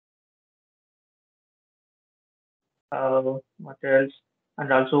What else?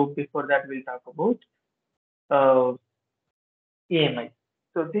 And also before that, we'll talk about uh, AMI.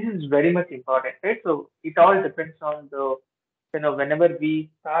 So this is very much important, right? So it all depends on the, whenever we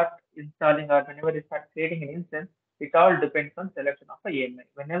start installing or whenever we start creating an instance, it all depends on selection of a AMI.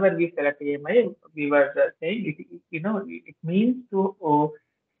 Whenever we select AMI, we were saying it means to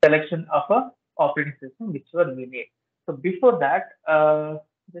selection of a operating system whichever we need. So before that,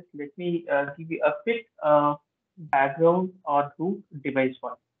 just let me give you a quick background on root device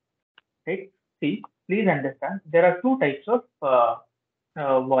one, right? See, please understand there are two types of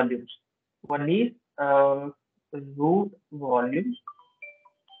volumes. One is root volume,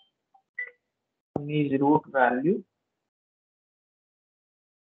 one is root value.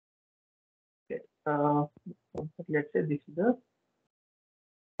 Okay. Let's say this is the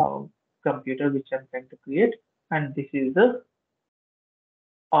uh, computer which I'm trying to create, and this is the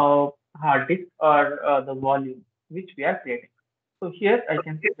hard disk or the volume which we are creating. So here I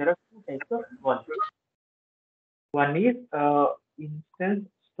can see there are two types of volume. One is instance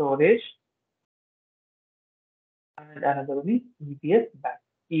storage, and another one is EBS back.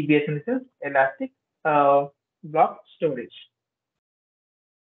 EBS in the sense elastic block storage.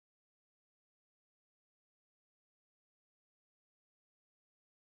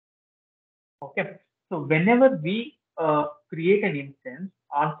 Okay. So whenever we create an instance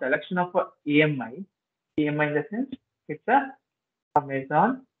on selection of a AMI, AMI in the sense it's a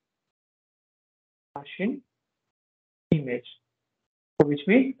Amazon machine image. So which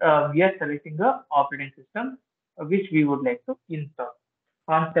means we are selecting the operating system which we would like to install.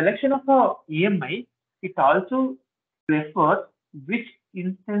 On selection of a EMI, it also refers which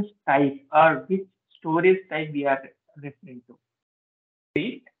instance type or which storage type we are referring to.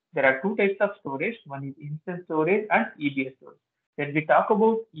 See, there are two types of storage. One is instance storage and EBS storage. When we talk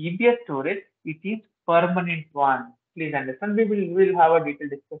about EBS storage, it is permanent one. Please understand. We will have a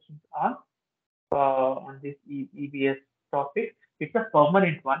detailed discussion on this EBS topic. It's a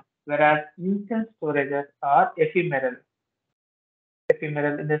permanent one, whereas instance storages are ephemeral.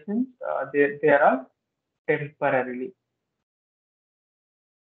 Ephemeral in the sense they are temporarily.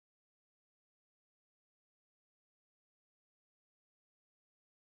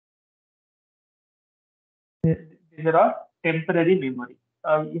 These are all temporary memory.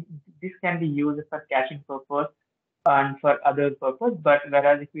 This can be used for caching purpose and for other purpose. But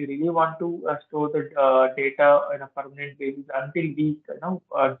whereas if we really want to store the data on a permanent basis until we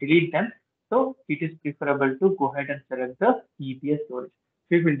delete them, so it is preferable to go ahead and select the EBS storage.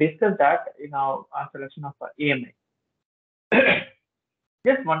 We will discuss that in our selection of AMI.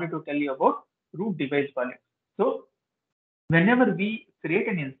 Just wanted to tell you about root device volume. So whenever we create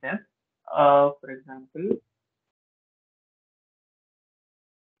an instance, for example,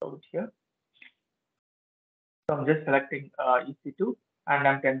 out here. So I'm just selecting EC2 and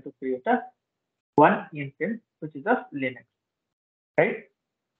I'm trying to create a one instance which is of Linux, right?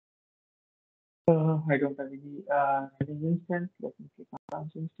 I don't have any instance. Let me click on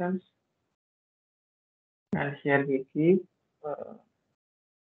launch instance, and here we give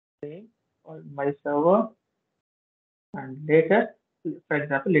name or my server, and later, for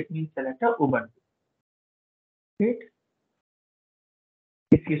example, let me select a Ubuntu. Right?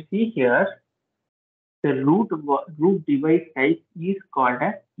 If you see here, the root device type is called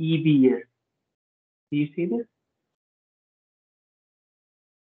as EBS. Do you see this?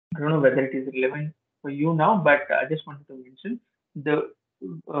 I don't know whether it is relevant for you now, but I just wanted to mention the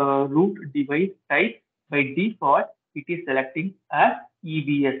root device type by default it is selecting as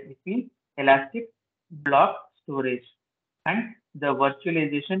EBS, it means Elastic Block Storage, and the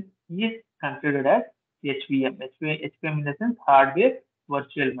virtualization is considered as HVM. HVM in the sense hardware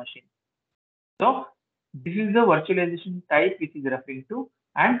virtual machine. So this is the virtualization type it is referring to,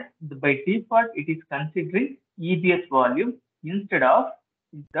 and by default it is considering EBS volume instead of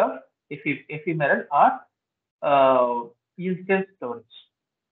the ephemeral or instance storage.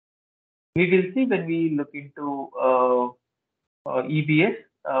 We will see when we look into EBS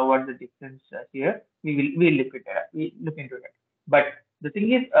what the difference here. We look at that. We look into that. But the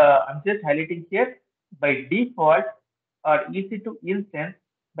thing is, I'm just highlighting here by default or EC2 instance.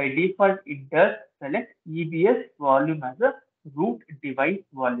 By default, it does select EBS volume as a root device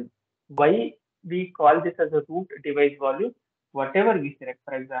volume. Why we call this as a root device volume? Whatever we select,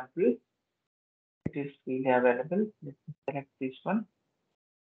 for example, it is freely available. Let me select this one.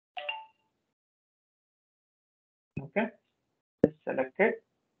 Okay, just select it,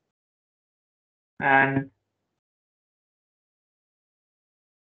 and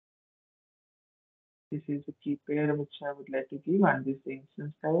this is the key pair which I would like to give, and this is the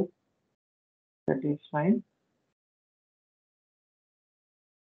instance type. That is fine.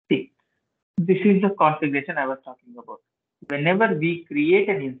 This is the configuration I was talking about. Whenever we create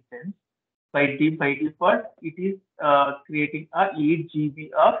an instance, by default, it is creating a 8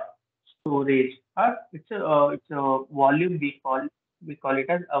 GB of storage. It's a volume we call it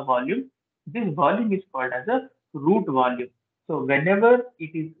as a volume. This volume is called as a root volume. So whenever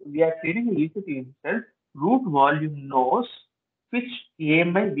it is we are creating a EC2 instance, root volume knows which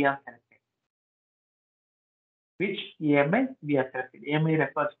AMI we are selecting, which AMI we are selecting. AMI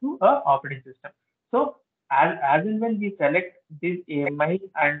refers to a operating system. So as and when we select this AMI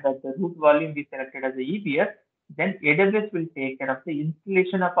and the root volume we selected as the EBS, then AWS will take care of the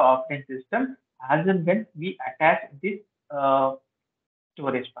installation of our operating system as and when we attach this uh,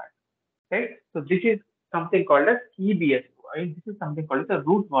 storage part. Right? So this is something called as EBS. Right? This is something called as the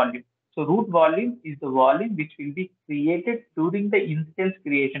root volume. So root volume is the volume which will be created during the instance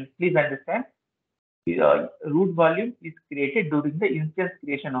creation. Please understand, root volume is created during the instance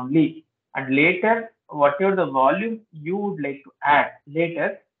creation only. And later, whatever the volume you would like to add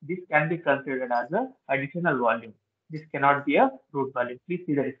later, this can be considered as a additional volume. This cannot be a root volume. Please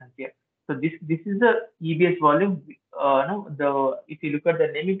see the difference here. So this is the EBS volume. No, the if you look at the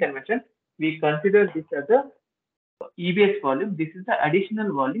naming convention, we consider this as a EBS volume. This is the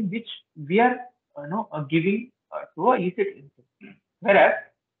additional volume which we are giving to a EC2 instance. Whereas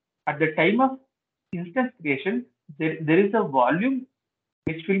at the time of instance creation, there is a volume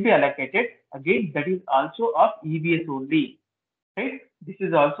which will be allocated. Again, that is also of EBS only. Right? This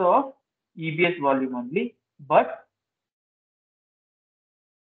is also of EBS volume only, but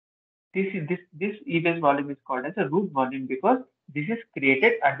this EBS volume is called as a root volume because this is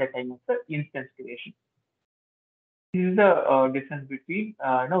created at the time of the instance creation. This is the difference between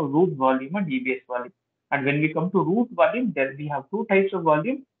root volume and EBS volume. And when we come to root volume, there we have two types of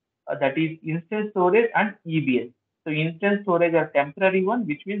volume, that is instance storage and EBS. So instance storage are temporary one,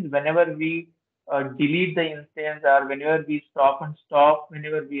 which means whenever we delete the instance or whenever we stop and stop,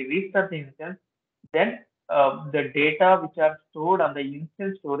 whenever we restart the instance, then the data which are stored on the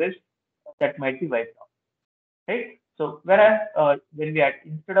instance storage that might be wiped out, right? So whereas when we add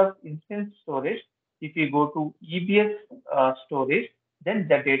instead of instance storage, if you go to EBS storage, then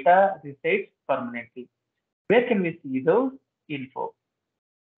the data resides permanently. Where can we see those info?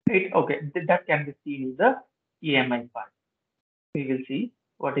 Right? Okay, that can be seen in the EMI part. We will see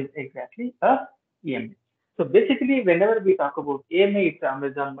what is exactly a EMI. So basically, whenever we talk about AMI, it's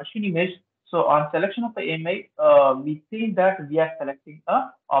Amazon Machine Image. So on selection of the AMI, we see that we are selecting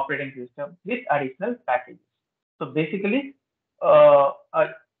a operating system with additional packages. So basically,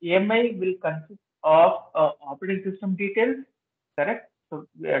 AMI will consist of operating system details, correct? So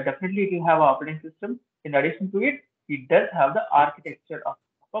definitely it will have operating system. In addition to it, it does have the architecture of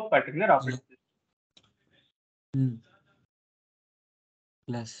a particular operating system. Mm.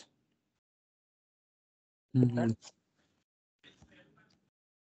 Plus. Mhm.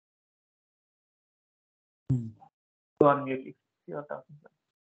 Mm. Go on mute if you are talking.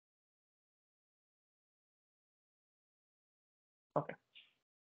 Okay.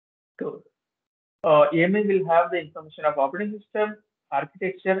 So AMI will have the information of operating system,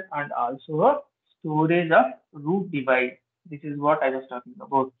 architecture, and also a storage of root device. This is what I was talking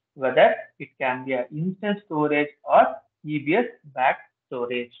about. Whether it can be an instance storage or EBS backed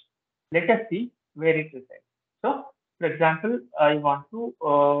storage. Let us see where it resides. So, for example, I want to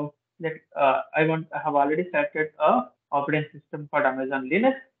I have already selected a operating system called Amazon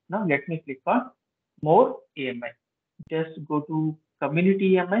Linux. Now let me click on more AMI. Just go to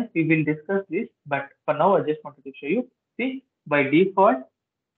community EMI. We will discuss this, but for now, I just wanted to show you. See, by default,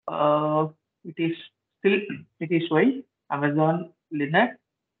 uh, it is still it is showing Amazon Linux.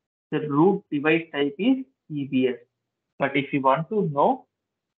 The root device type is EBS. But if you want to know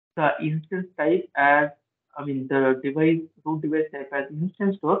the instance type as, I mean, the root device type as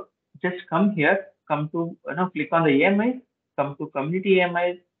instance store, just come here, come to, click on the EMI, come to community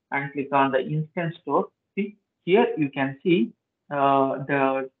EMI and click on the instance store. See, here you can see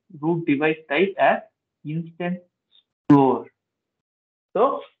the root device type as instance store.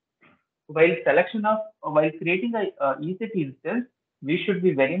 So while creating a EC2 instance, we should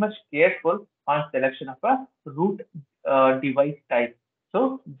be very much careful on selection of a root device type.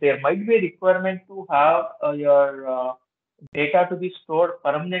 So there might be a requirement to have your data to be stored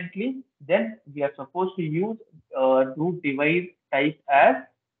permanently. Then we are supposed to use root device type as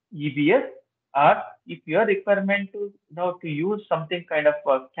EBS. Or if your requirement to use something kind of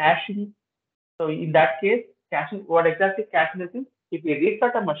caching, so in that case, caching, what exactly caching is, if we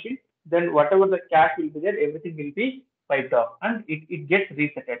restart a machine, then whatever the cache will be there, everything will be wiped off and it gets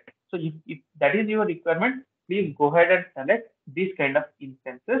resetted. So if that is your requirement, please go ahead and select these kind of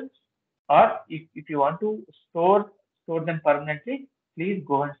instances or if you want to store them permanently, please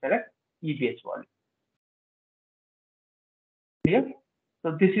go and select EBS volume. Clear?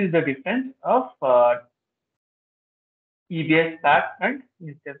 So this is the difference of EBS stack and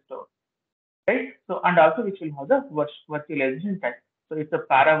instance store, right? So and also which will have the virtualization type. So it's a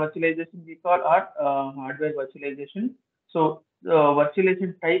para virtualization we call, or hardware virtualization. So the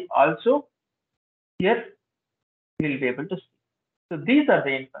virtualization type also here we'll be able to see. So these are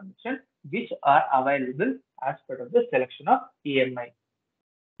the information which are available as part of the selection of AMI.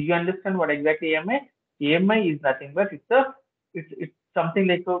 Do you understand what exactly AMI? AMI is nothing but it's something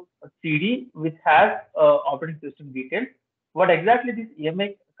like a CD which has operating system details. What exactly this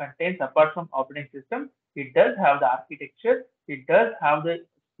AMI contains apart from operating system? It does have the architecture. It does have the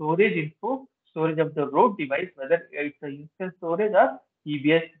storage info, storage of the root device, whether it's an instance storage or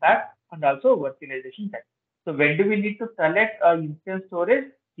EBS stack, and also virtualization type. So when do we need to select a instance storage?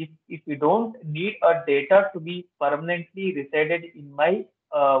 If we don't need a data to be permanently resided in my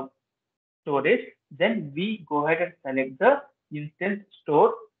storage, then we go ahead and select the instance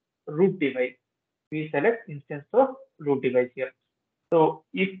store root device. We select instance store root device here. So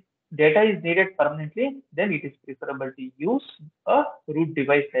if data is needed permanently, then it is preferable to use a root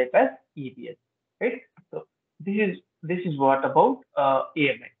device type as EBS. Right? So this is what about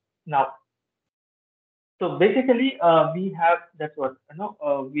AMI. Now, so basically, we have that's what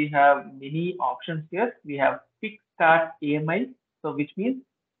we have many options here. We have quick start AMI, so which means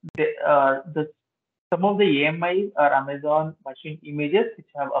the some of the AMIs are Amazon machine images which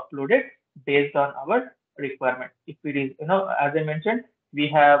have uploaded based on our requirement. If it is, as I mentioned, we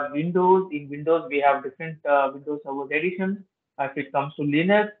have Windows. In Windows, we have different Windows Server editions. If it comes to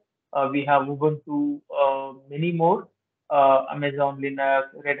Linux, we have Ubuntu, many more. Amazon Linux,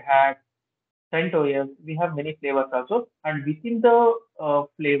 Red Hat, CentOS, we have many flavors also, and within the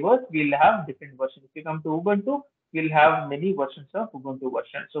flavors, we'll have different versions. If you come to Ubuntu, we'll have many versions of Ubuntu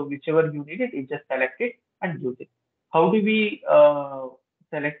version. So whichever you need it, you just select it and use it. How do we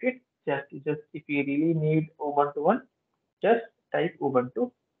select it? Just if you really need Ubuntu one, just type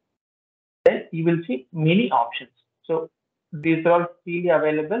Ubuntu. Then you will see many options. So these are all freely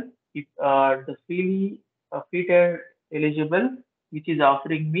available. If the free tier eligible, which is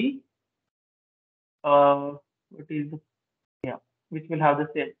offering me what is yeah, which will have the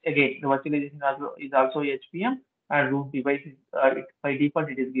same again. The virtualization is also HPM, and root device is by default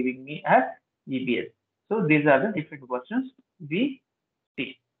it is giving me as EBS. So these are the different versions we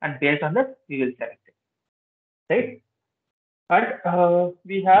see, and based on that we will select it, right? And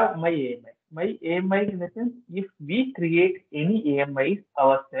we have my AMI. My AMI in the sense if we create any AMIs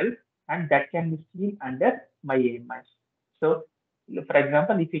ourselves, and that can be seen under my AMIs. So, for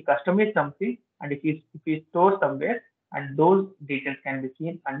example, if we customize something and if we store somewhere, and those details can be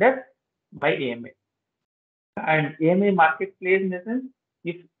seen under my AMI. And AMI marketplace in the sense,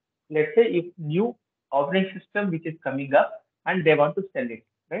 if let's say if new operating system which is coming up and they want to sell it,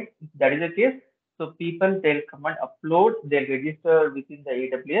 right? If that is the case, so people they'll come and upload, they'll register within the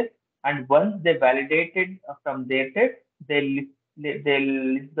AWS, and once they validate it from their side, they'll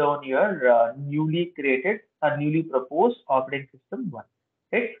list down your newly created or newly proposed operating system one.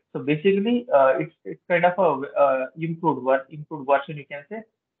 Right? So basically, it's kind of a improved version you can say.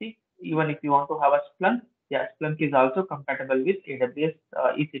 See, even if you want to have a Splunk, yeah, Splunk is also compatible with AWS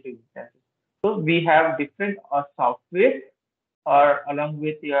EC2 instances. So we have different software or along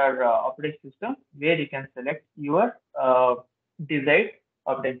with your operating system where you can select your desired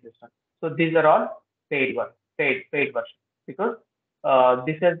operating system. So these are all paid version because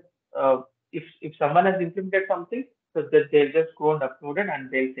this is if someone has implemented something, so that they'll just go and upload it and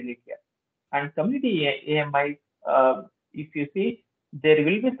they'll sell it here. And community AMI, if you see, there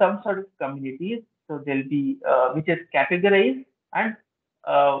will be some sort of communities, so there'll be which is categorized and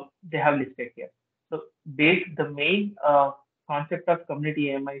they have listed here. So based the main concept of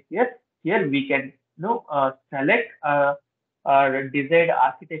community AMI here, here we can select our desired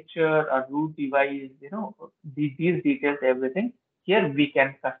architecture, our root device, these details, everything. Here we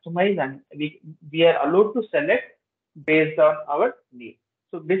can customize and we are allowed to select based on our need.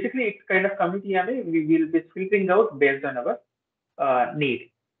 So basically, it's kind of community AMI. We will be filtering out based on our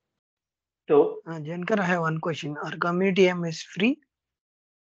need. So Jhenkar, I have one question. Our community M is free?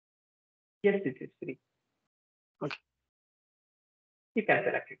 yes, it is free. Okay. You can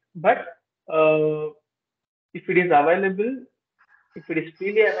select it. But if it is available, if it is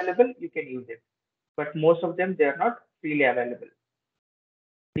freely available, you can use it. But most of them, they are not freely available.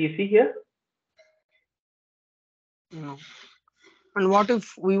 Do you see here? No. And what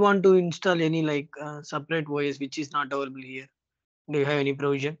if we want to install any separate OS which is not available here? Do you have any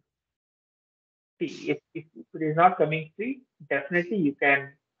provision? see if it is not coming free, definitely you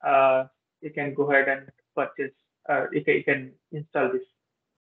can go ahead and purchase. You can install this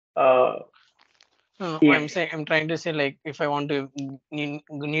uh, No, I'm EMI. saying I'm trying to say like if I want to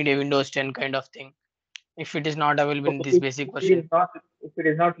need a Windows 10 kind of thing, if it is not available in Okay, this basic if it is version. not if it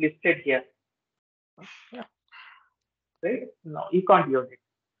is not listed here, Yeah. right? No, you can't use it.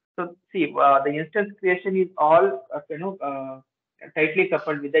 So see, the instance creation is all tightly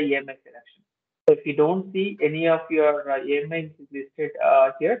coupled with the EMI selection. So if you don't see any of your EMI listed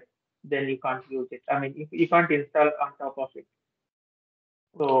here, then you can't use it. I mean, you can't install on top of it.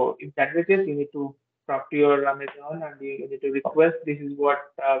 Okay. So if that is the case, you need to talk to your Amazon and you need to request this is what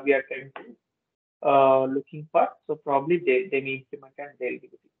we are currently looking for. So probably they may implement and they'll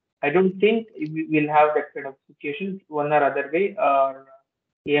give it. I don't think we'll have that kind of situation one or other way, or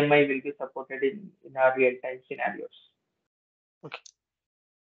AMI will be supported in our real-time scenarios. Okay.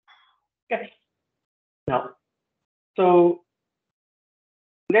 Okay. Now, so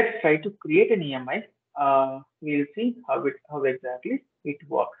let's try to create an EMI. We'll see how exactly it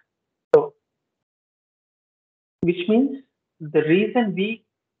works. So, which means the reason we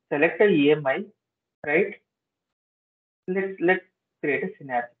select a EMI, right? Let's create a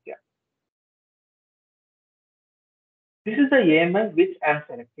scenario here. This is the AMI which I'm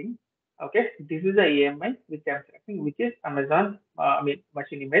selecting. Okay, this is the AMI which I'm selecting, which is Amazon, I mean,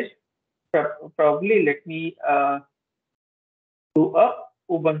 machine image. Probably let me do a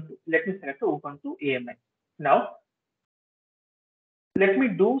Ubuntu. Let me select a Ubuntu AMI. Now, let me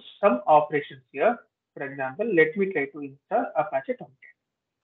do some operations here. For example, let me try to install Apache Tomcat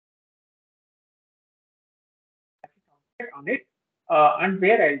on it, and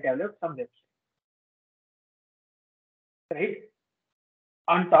where I'll develop some website, right?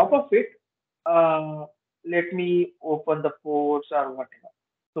 On top of it, let me open the ports or whatever.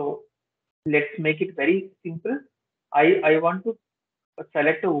 So let's make it very simple. I want to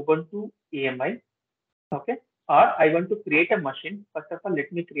select a Ubuntu AMI, okay, or I want to create a machine. First of all,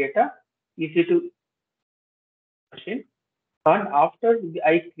 let me create a EC2 machine, and after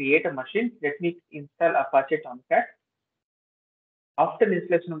I create a machine, let me install Apache Tomcat. After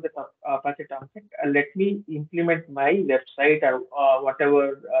installation of the Apache Tomcat, let me implement my website or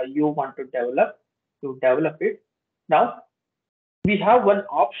whatever you want to develop it. Now we have one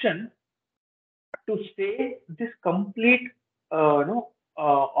option to say this complete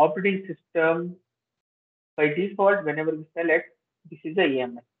operating system by default. Whenever we select, this is the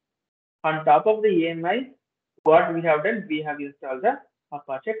AMI. On top of the AMI, what we have done, we have installed the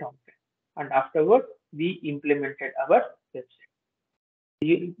Apache Tomcat, and afterwards we implemented our website. Do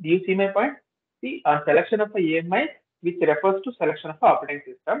you see my point? See, a selection of a AMI, which refers to selection of operating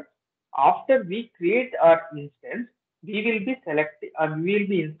system. After we create our instance, we will be selecting and we will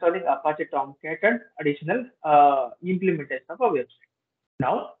be installing Apache Tomcat and additional implementation of our website.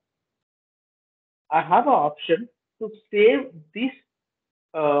 Now, I have an option to save this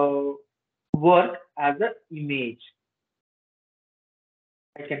uh, work as an image.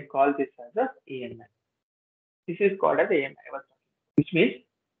 I can call this as a AMI. This is called as AMI, which means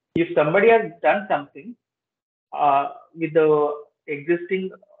if somebody has done something with the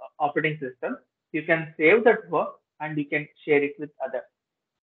existing operating system, you can save that work and you can share it with others.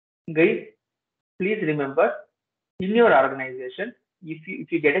 Guys, please remember, in your organization,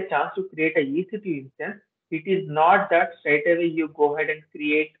 if you get a chance to create a EC2 instance, it is not that straight away you go ahead and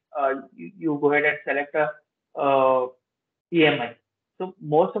create, you go ahead and select a EMI. So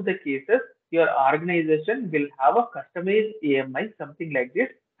most of the cases, your organization will have a customized EMI, something like this,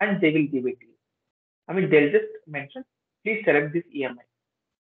 and they will give it to you. I mean, they'll just mention, please select this EMI.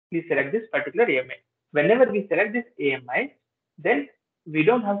 Please select this particular AMI. Whenever we select this AMI, then we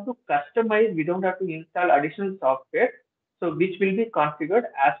don't have to customize, we don't have to install additional software, so which will be configured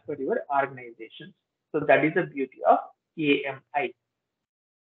as per your organization. So that is the beauty of AMI,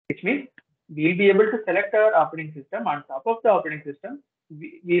 which means we'll be able to select our operating system. On top of the operating system,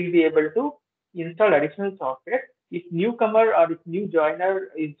 we'll be able to install additional software. If newcomer or if new joiner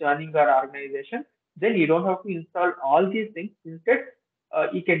is joining our organization, then you don't have to install all these things. Instead,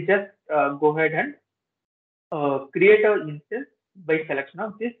 you can just go ahead and create an instance by selection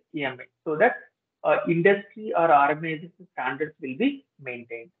of this EMI, so that industry or organization standards will be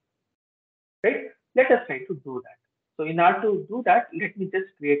maintained. Right? Let us try to do that. So in order to do that, let me just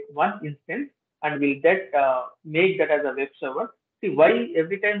create one instance and we'll make that as a web server. See, why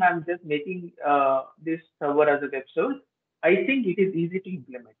every time I'm just making this server as a web server, I think it is easy to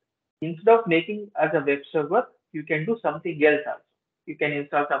implement. Instead of making as a web server, you can do something else also. You can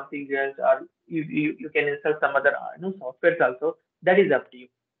install something else, or you can install some other software also. That is up to you.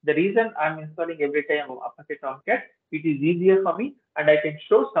 The reason I'm installing every time Apache Tomcat, it is easier for me, and I can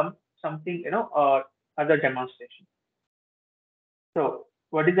show something, other demonstration. So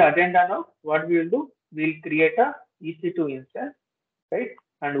what is the agenda now? What we will do? We'll create a EC2 instance, right?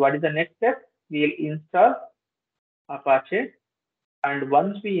 And what is the next step? We'll install Apache, and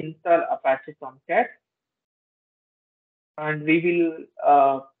once we install Apache Tomcat, and we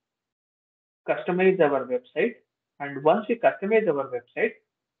will customize our website. And once we customize our website,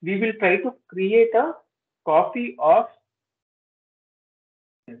 we will try to create a copy of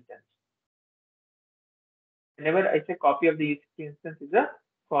instance. Whenever I say copy of the instance, is a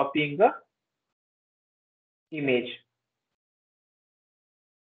copying the image.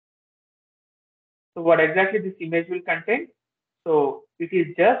 So what exactly this image will contain? So it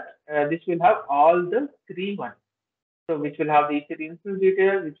is just this will have all the three ones. So which will have the EC2 instance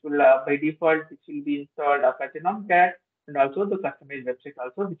details, which will by default which will be installed Apache Tomcat, and also the customized website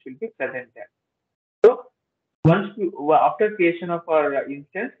also which will be present there. So once we, after creation of our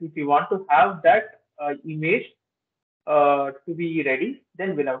instance, if you want to have that image to be ready,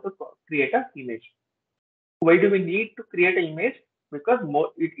 then we'll have to create an image. Why do we need to create an image? Because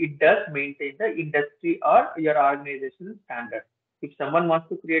it does maintain the industry or your organization standard. If someone wants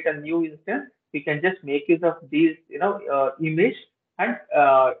to create a new instance, we can just make use of these, image, and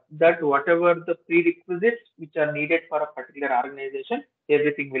that whatever the prerequisites which are needed for a particular organization,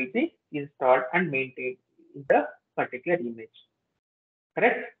 everything will be installed and maintained in the particular image.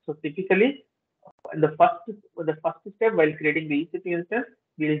 Correct? So typically, in the first step while creating the EC2 instance,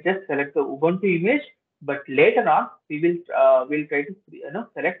 we'll just select the Ubuntu image, but later on we'll try to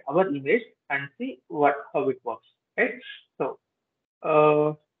select our image and see how it works. Right? So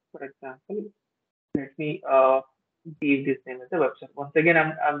for example, let me give this name as a website. Once again,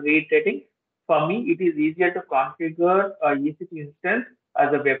 I'm reiterating. For me, it is easier to configure a EC2 instance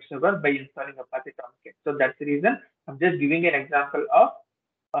as a web server by installing Apache Tomcat. So that's the reason I'm just giving an example of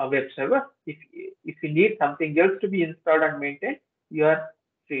a web server. If you need something else to be installed and maintained, you are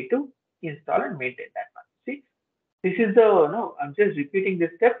free to install and maintain that one. See, this is the no. I'm just repeating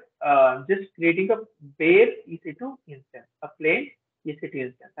this step. I'm just creating a bare EC2 instance, a plain EC2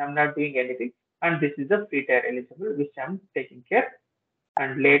 instance. I'm not doing anything, and this is a free tier eligible, which I'm taking care.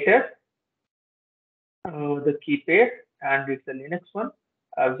 And later, the key pair, and it's a Linux one.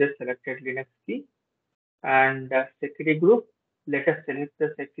 I've just selected Linux key, and security group. Let us select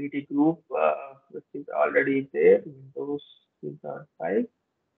the security group, which is already there, Windows 3.5.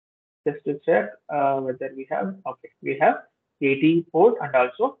 Just to check whether we have, okay, we have 80 port, and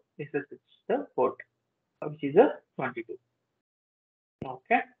also this is the port, which is a 22.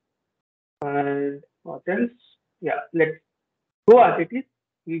 Okay, and what else? Yeah, let's go as it is.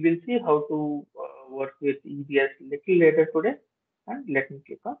 We will see how to work with EBS little later today, and let me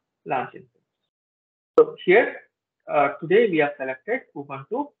click on launch instance. So here today we have selected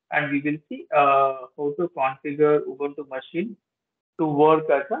Ubuntu, and we will see how to configure Ubuntu machine to work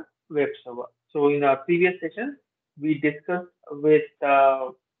as a web server. So in our previous session, we discussed with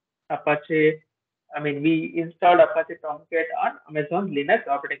Apache. I mean, we installed Apache Tomcat on Amazon Linux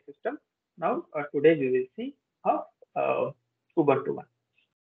operating system. Now today we will see how Ubuntu one.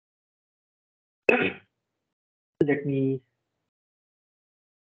 Let me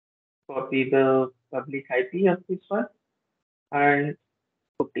copy the public IP of this one and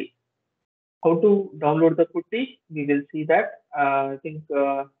putty. How to download the putty? We will see that. I think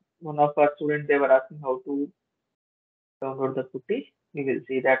one of our students, they were asking how to download the putty. We will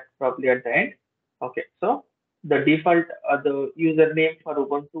see that probably at the end. Okay, so the default the username for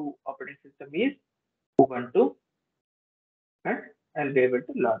Ubuntu operating system is Ubuntu, and I'll be able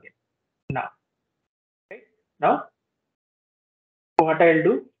to log in now. Right now, what I'll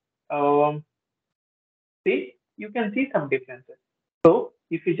do, see, you can see some differences. So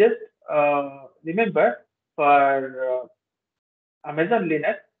if you just remember, for Amazon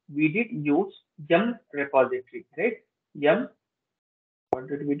Linux, we did use yum repository, right? Yum, what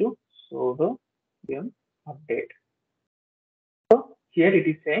did we do? Sudo yum update. So here it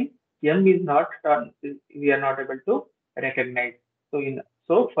is saying yum is not done, we are not able to recognize.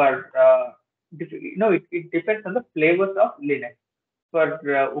 So for it depends on the flavors of Linux. For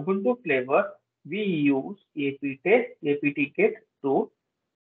Ubuntu flavor, we use apt-get root.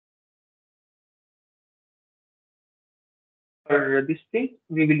 For this thing,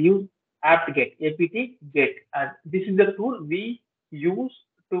 we will use apt-get, apt-get. This is the tool we use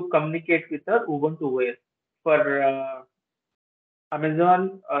to communicate with our Ubuntu OS. For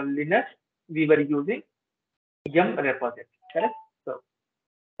Amazon Linux, we were using yum repository. Correct? So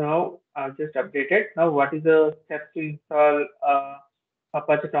now I've just updated. Now, what is the steps to install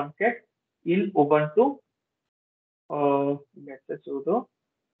Apache Tomcat in Ubuntu. Let's say sudo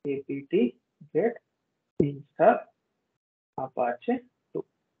apt get install Apache 2.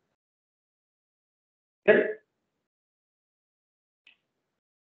 Here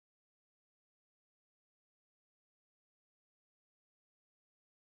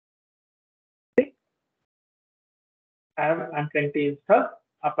I'm trying to install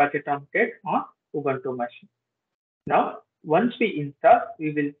Apache Tomcat on Ubuntu machine. Now, once we install,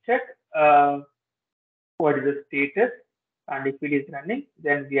 we will check what is the status, and if it is running,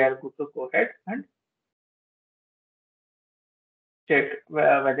 then we are good to go ahead and check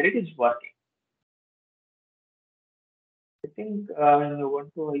whether it is working. I think in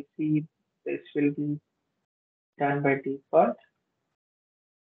Ubuntu, I see this will be done by default.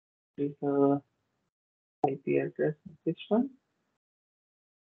 This IP address, this one.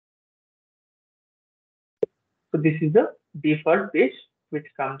 So this is the default page which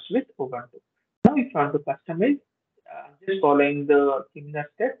comes with Ubuntu. Now, if you want to customize, just following the similar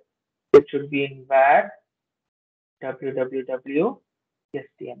step, it should be in var www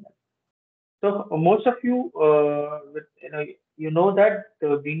html. So most of you, you know that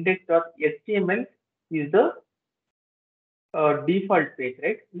the index.html is the default page,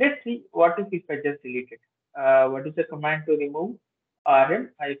 right? Let's see what if I just delete it. What is the command to remove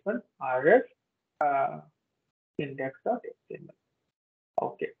rm-rs index.html?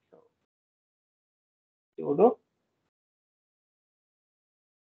 Okay, so sudo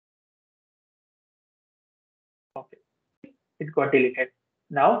okay, it got deleted.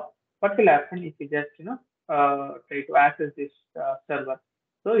 Now, what will happen if you just try to access this server?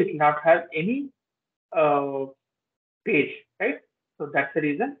 So it will not have any uh, page, right? So that's the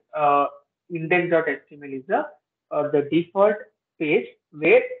reason index.html is the default page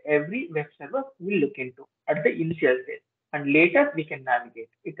where every web server will look into at the initial stage, and later we can navigate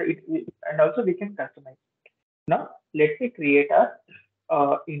and also we can customize. Now let me create a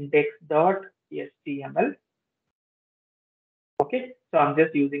index.html. Okay, so I'm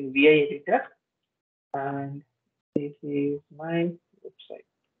just using VI editor, and this is my website.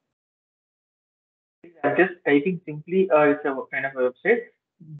 I'm just typing simply, it's a kind of a website.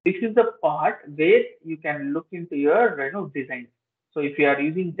 This is the part where you can look into your designs. So if you are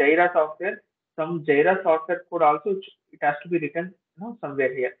using Jira software, some Jira software code also it has to be written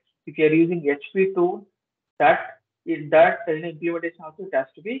somewhere here. If you are using HP tool, that implementation also it has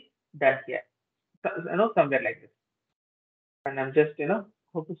to be done here. So, somewhere like this. And I'm just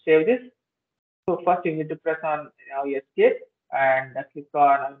hope to save this. So first you need to press on escape and click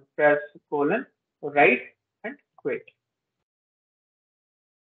on press colon, write and quit.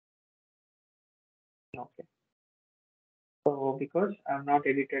 Okay. So because I'm not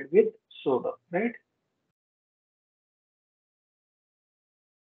edited with sudo, right?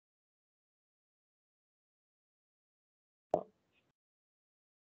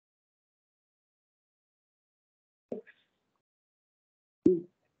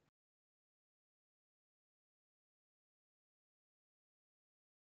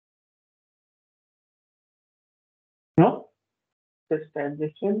 No, just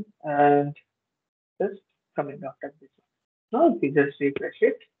transition and just coming after this. Now if you just refresh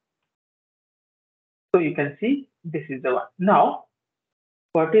it, so you can see this is the one. Now,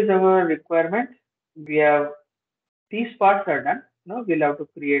 what is our requirement? We have these parts are done. Now we'll have to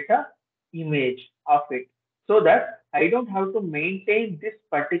create a image of it so that I don't have to maintain this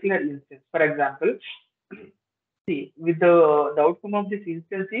particular instance. For example, see with the outcome of this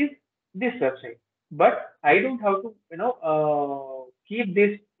instance is this website, but I don't have to keep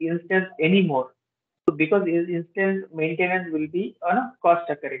this instance anymore. So because instance maintenance will be on a cost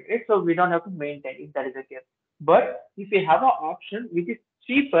occurring, right? So we don't have to maintain if that is the case. But if we have an option which is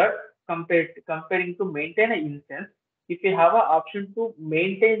cheaper comparing to maintain an instance, if we have an option to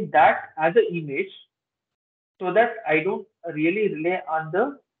maintain that as an image, so that I don't really rely on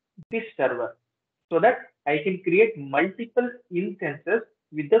this server, so that I can create multiple instances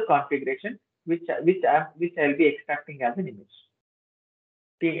with the configuration which I'll be extracting as an image.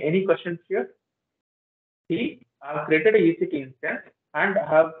 Okay, any questions here? See, I've created a EC2 instance and I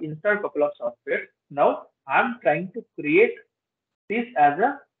have installed a couple of software. Now I'm trying to create this as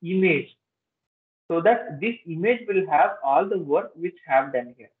a image so that this image will have all the work which I have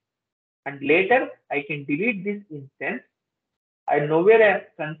done here. And later I can delete this instance. I know where I'm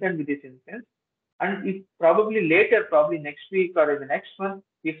concerned with this instance. And if probably later, probably next week or the next month,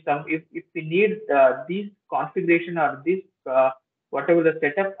 if we need this configuration or this whatever the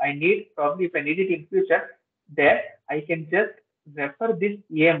setup I need, probably if I need it in future, there I can just refer this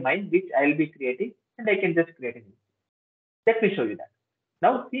AMI which I'll be creating and I can just create it. Let me show you that.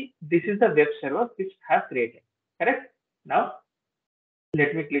 Now see, this is the web server which has created. Correct? Now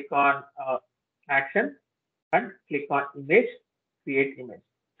let me click on action and click on image, create image.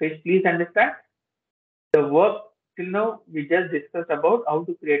 So please understand the work till now we just discussed about how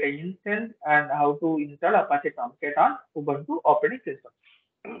to create an instance and how to install Apache Tomcat on Ubuntu operating system.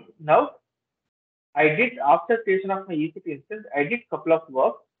 Now I did after creation of my EC2 instance, I did couple of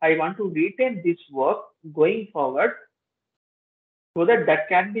work. I want to retain this work going forward so that that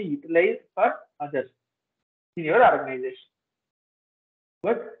can be utilized for others in your organization.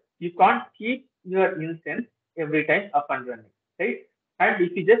 But you can't keep your instance every time up and running, right? And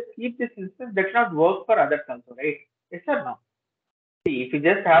if you just keep this instance, that cannot work for others also, right? Yes or no? See, if you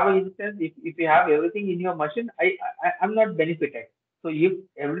just have an instance, if you have everything in your machine, I'm not benefited. So if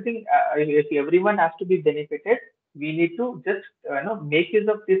everything, if everyone has to be benefited, we need to just make use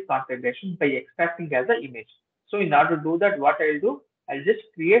of this configuration by extracting as an image. So in order to do that, what I'll do, I'll just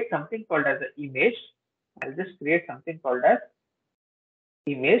create something called as an image. I'll just create something called as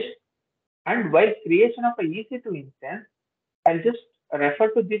image. And while creation of a EC2 instance, I'll just refer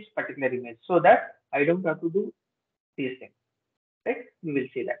to this particular image so that I don't have to do these things. Right? We will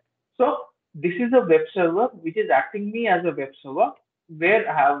see that. So this is a web server which is acting me as a web server where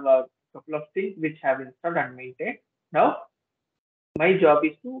I have a couple of things which have installed and maintained. Now my job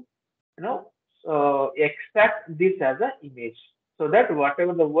is to extract this as an image so that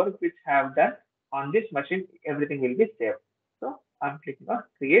whatever the work which I have done on this machine, everything will be saved. So I'm clicking on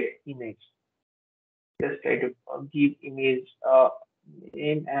create image. Just try to give image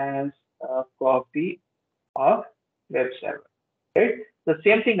name as copy of web server. Right? The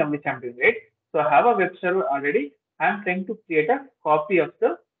same thing which I'm doing, right? So I have a web server already. I'm trying to create a copy of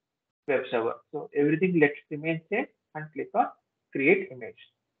the web server. So everything let's remain same and click on create image.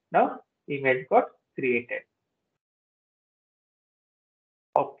 Now image got created.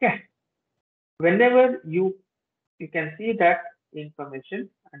 Okay. Whenever you can see that information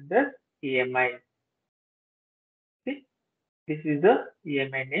under AMI. See, this is the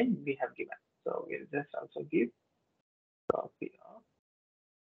AMI name we have given. So we'll just also give copy of.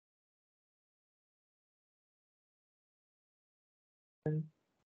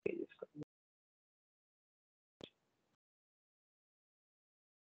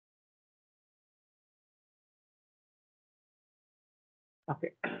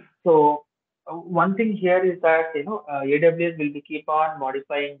 Okay. So one thing here is that AWS will be keep on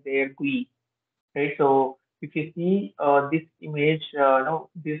modifying their GUI, right? So if you see this image,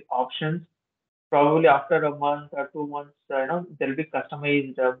 these options, probably after a month or 2 months, there will be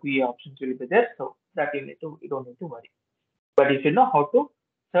customized GUI options will be there. So that you don't need to worry. But if you know how to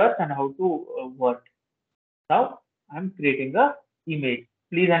search and how to work, now I'm creating a image.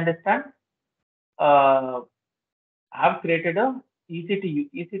 Please understand. Uh, I have created a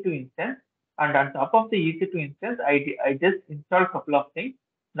EC2 instance, and on top of the EC2 instance, I just installed a couple of things.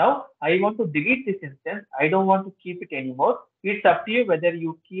 Now I want to delete this instance. I don't want to keep it anymore. It's up to you whether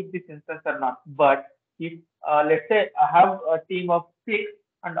you keep this instance or not. But if let's say I have a team of 6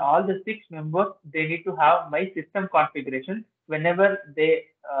 and all the 6 members, they need to have my system configuration whenever they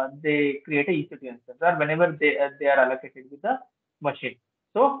create a EC2 instance or whenever they are allocated with the machine.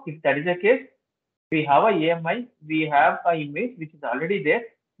 So if that is the case, we have a AMI, we have an image which is already there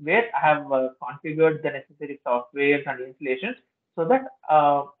where I have configured the necessary softwares and installations so that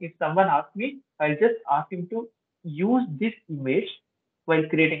if someone asks me, I'll just ask him to use this image while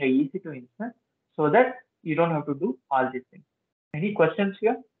creating a EC2 instance so that you don't have to do all these things. Any questions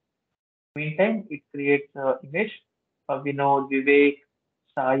here? Meantime, it creates an image. Vinod, Vivek,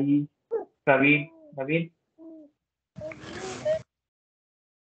 Sai, Praveen, Naveen.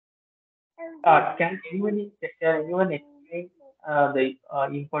 Can anyone explain the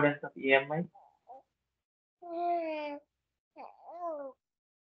importance of EMI?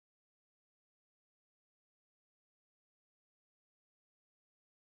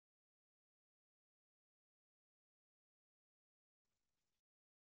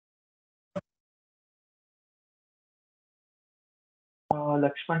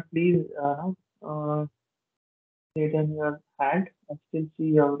 Lakshman, please raise in your hand. I still see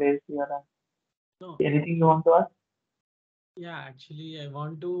your raised your hand. No, Anything you want to ask? yeah, actually, I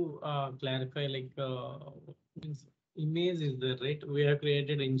want to clarify means image is there, right? We have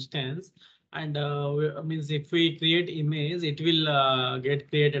created instance and means if we create image, it will get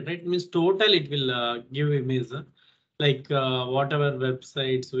created, right? Means total it will give image. Whatever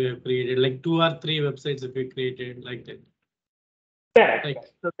websites we have created, like 2 or 3 websites if we created like that. Correct. Like,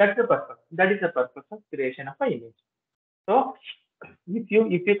 Correct. So that's the purpose. That is the purpose of creation of an image. So if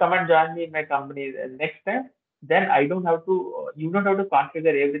you come and join me in my company next time, then I don't have to, you don't have to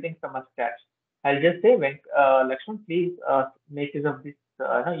configure everything from a scratch. I'll just say, when Lakshman, please make use of this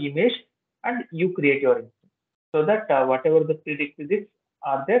no, image, and you create your instance, so that whatever the prerequisites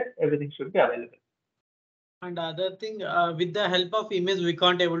are there, everything should be available. And other thing, with the help of image, we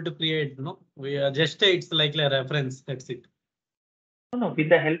can't able to create, no, we just it's like a reference. That's it. No, no, with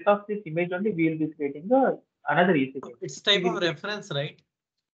the help of this image only, we will be creating another EC2. It's type of reference, right?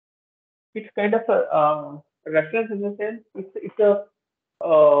 It's kind of a reference in the sense it's a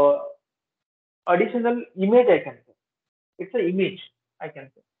additional image, I can say. It's an image, I can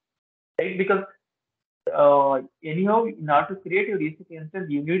say, right? Because anyhow, in order to create your EC2 instance,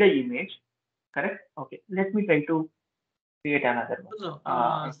 you need an image, correct? Okay, let me try to create another one.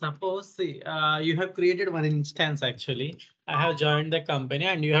 No, suppose see, you have created one instance actually. I have joined the company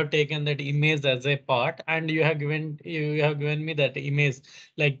and you have taken that image as a part and you have given me that image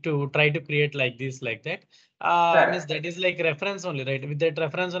like to try to create like this like that. Means Correct. that is like reference only, right? With that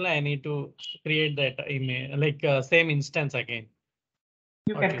reference only, I need to create that image like same instance again.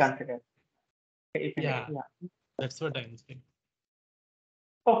 You What can you say? consider. If you Yeah, yeah. that's what I'm saying.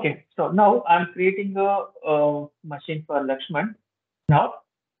 Okay, so now I'm creating a machine for Lakshman. Now,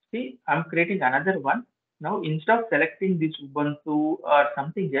 see, I'm creating another one. Now, instead of selecting this Ubuntu or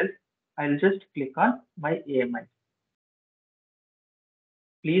something else, I'll just click on my AMI.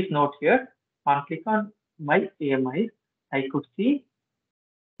 Please note here, on click on my AMI, I could see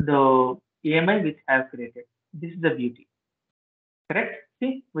the AMI which I have created. This is the beauty, correct?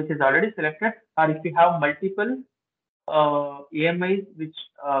 See, which is already selected. Or if you have multiple AMIs which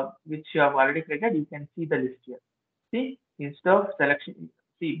you have already created, you can see the list here. See, instead of selection,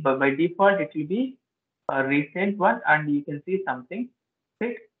 see, by default it will be a recent one, and you can see something,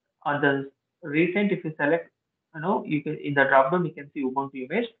 right? On the recent, if you select, you can, in the drop down you can see Ubuntu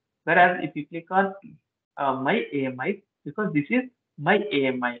image. Whereas if you click on my AMI, because this is my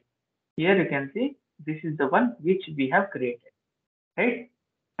AMI, here you can see this is the one which we have created, right?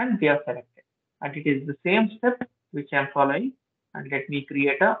 And we have selected, and it is the same step which I am following. And let me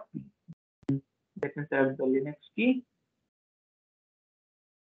create a, let me select the Linux key.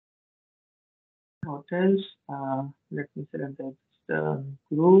 Hotels. Let me select the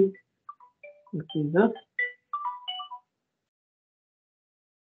group, which is the.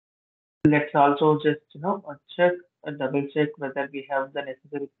 Let's also just check, double check whether we have the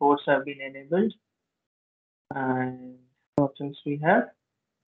necessary ports have been enabled, and what else we have.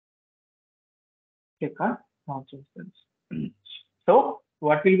 Click on launch instance. So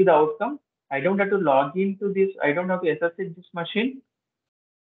what will be the outcome? I don't have to log into this. I don't have to SSH this machine.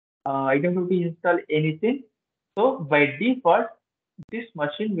 I don't have to install anything. So by default, this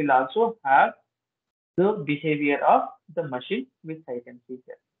machine will also have the behavior of the machine which I can see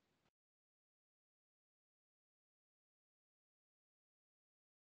here.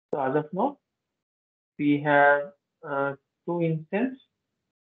 So as of now, we have two instances.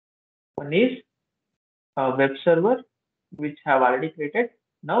 One is a web server which have already created.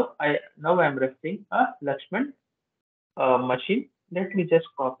 Now I'm resting a Lakshman machine. Let me just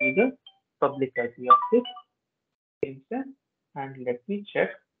copy the public IP of this instance and let me check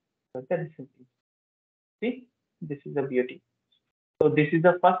whether this is. See, this is the beauty. So this is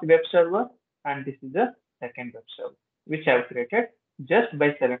the first web server and this is the second web server which I have created just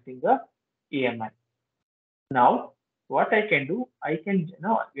by selecting the EMI. Now, what I can do, I can,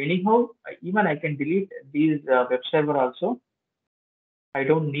 anyhow, even I can delete these web server also. I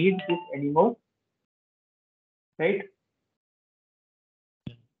don't need this anymore, right?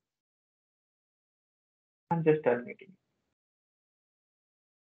 I'm just terminating.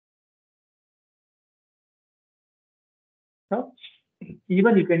 So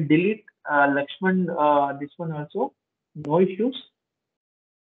even you can delete Lakshman, this one also, no issues.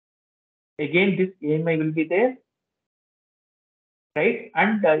 Again, this AMI will be there, right?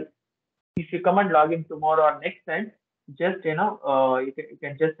 And if you come and log in tomorrow or next time, just you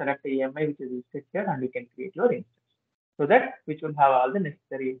can just select the AMI which is listed here, and you can create your instance. So that which will have all the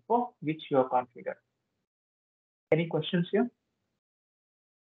necessary info which you have configured. Any questions here?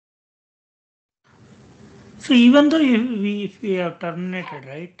 So even though if we have terminated,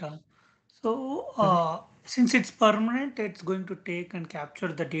 right? Since it's permanent, it's going to take and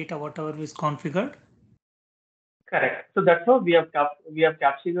capture the data whatever is configured. Correct. So that's how we have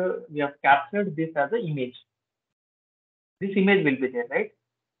captured this as an image. This image will be there, right?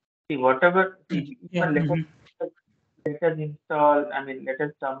 See, whatever. Yeah. Let us install. I mean, let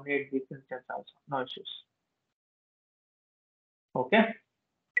us terminate this instance also. No issues. Okay.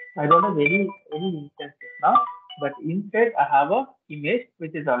 I don't have any instances now, but instead I have a image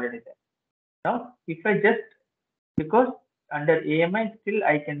which is already there. Now, if I just because under AMI still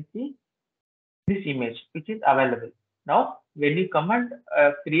I can see this image which is available. Now, when you come and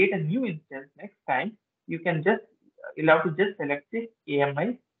create a new instance next time, you can just you'll have to just select this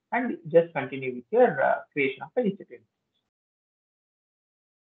AMI and just continue with your creation of the instance.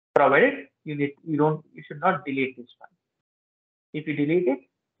 Provided you should not delete this one. If you delete it,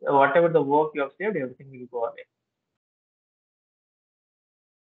 whatever the work you have saved, everything will go away.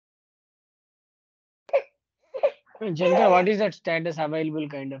 Jhenkaar, what is that status available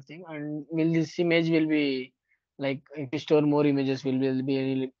kind of thing? And will this image will be like if you store more images, will be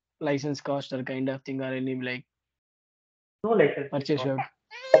any license cost or kind of thing or any like No licensing purchase cost. you have?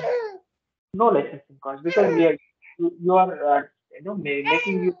 No licensing cost because you are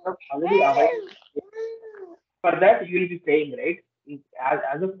making use of already available. For that, you will be paying, right?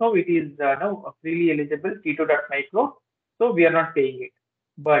 As of now, it is now freely eligible T2.micro, so we are not paying it.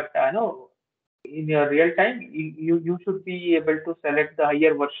 But no, in your real time, you should be able to select the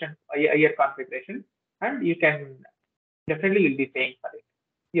higher version, higher configuration, and you can definitely you'll be paying for it.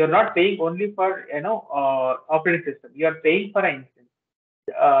 You're not paying only for operating system. You are paying for an instance.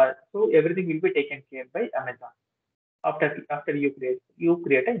 So everything will be taken care by Amazon after you create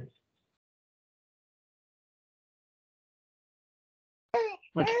an instance.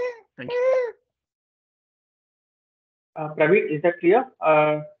 Okay, thank you. Praveen, is that clear?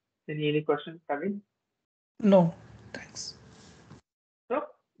 Any questions, Praveen? No, thanks. So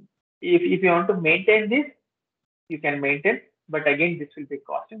if you want to maintain this, you can maintain, but again this will be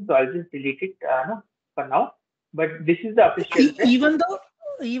costing. So I'll just delete it no, for now. But this is the official rate. Even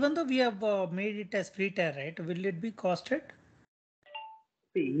though we have made it as free tier, right? Will it be costed?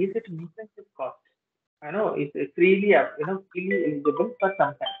 See, is it incentive cost? I know it's freely freely eligible for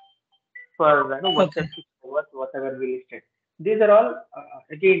some time for 136 hours, whatever we listed. These are all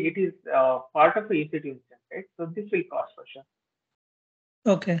again it is part of the EC2 instance, right? So this will cost for sure.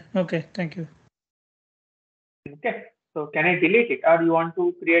 Okay, thank you. Okay, so can I delete it, or you want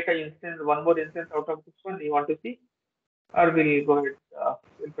to create an instance, one more instance out of this one? You want to see, or we'll go ahead,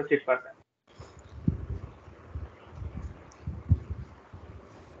 we'll proceed further.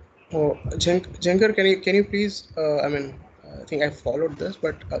 Oh, Jhenkaar, can you please? I mean, I think I followed this,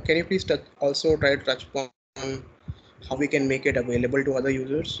 but can you please also try to touch upon how we can make it available to other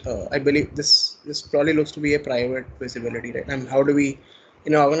users? I believe this probably looks to be a private visibility, right? And how do we,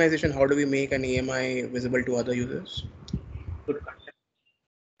 in an organization, how do we make an AMI visible to other users? Good question.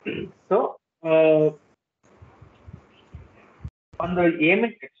 So on the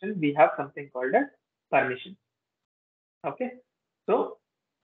AMI section, we have something called as permission. Okay, so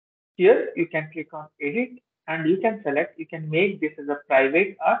here you can click on edit and you can select, you can make this as a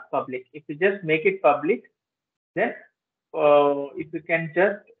private or public. If you just make it public, then if you can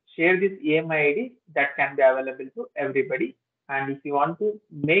just share this AMI ID, that can be available to everybody. And if you want to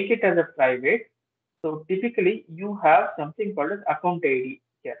make it as a private, so typically you have something called as account ID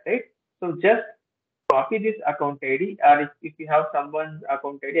here, right? So just copy this account ID, or if you have someone's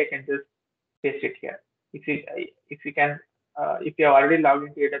account ID, I can just paste it here. If you can if you have already logged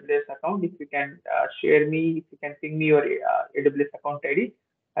into AWS account, if you can share me, if you can ping me your AWS account ID,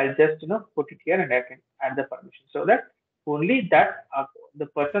 I'll just put it here and I can add the permission so that only that the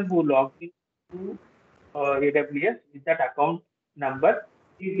person who logs into AWS with that account number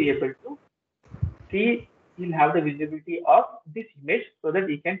will be able to see. He'll have the visibility of this image so that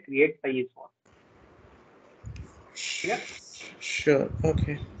he can create by his own. Yeah. Sure.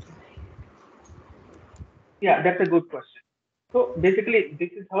 Okay. Yeah, that's a good question. So basically,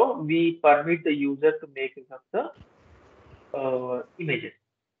 this is how we permit the user to make use of the images.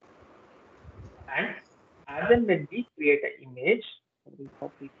 And as and when we create an image,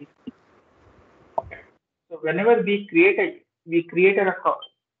 okay. So whenever we create a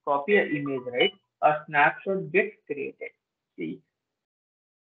copy an image, right? A snapshot gets created. See,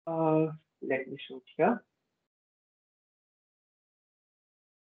 let me show here.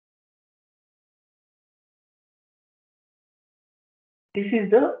 This is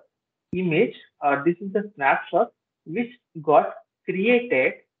the image, or this is the snapshot which got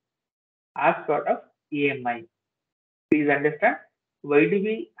created as part of AMI. Please understand why do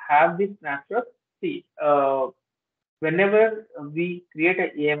we have this snapshot? See, whenever we create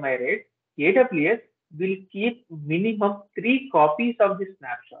an AMI, right, AWS will keep minimum 3 copies of this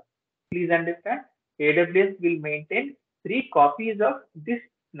snapshot. Please understand, AWS will maintain 3 copies of this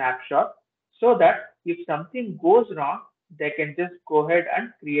snapshot so that if something goes wrong, they can just go ahead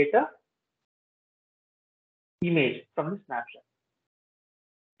and create a image from the snapshot.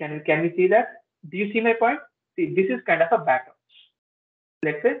 Can we see that? Do you see my point? See, this is kind of a backup.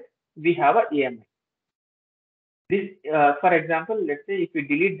 Let's say we have a AMI. This, for example, let's say if we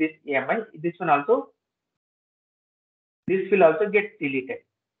delete this AMI, this will also get deleted.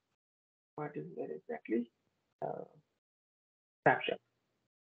 What is there exactly? Snapshot.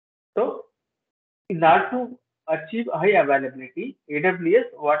 So in order to achieve high availability, AWS,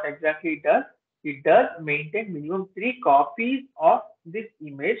 what exactly it does? It does maintain minimum 3 copies of this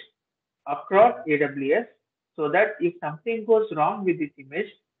image across AWS, so that if something goes wrong with this image,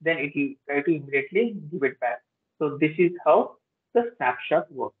 then it will try to immediately give it back. So this is how the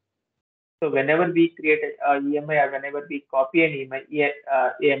snapshot works. So whenever we create a EMI or whenever we copy an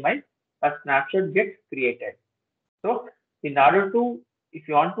AMI, a snapshot gets created. So in order to, if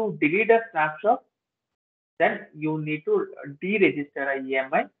you want to delete a snapshot, then you need to deregister a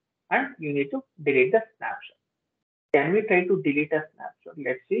EMI and you need to delete the snapshot. Can we try to delete a snapshot?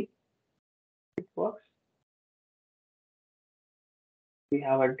 Let's see if it works. We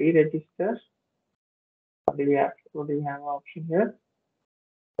have a deregister. What do we have an option here?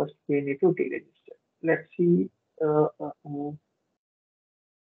 First, we need to deregister. Let's see. Deregister,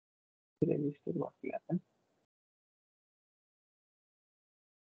 what will happen?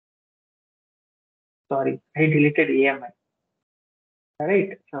 Sorry, I deleted AMI. All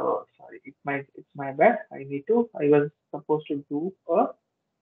right. So sorry, it's my bad. I was supposed to do a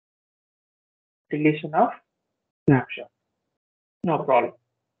deletion of snapshot. No problem.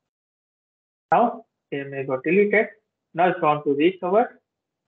 Now AMI got deleted. Now if I want to recover,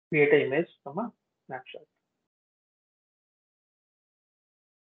 create an image from a snapshot.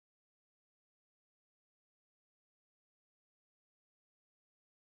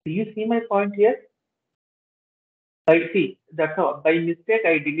 Do you see my point here? I see. That's all. By mistake,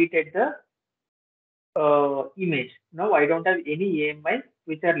 I deleted the image. Now I don't have any AMI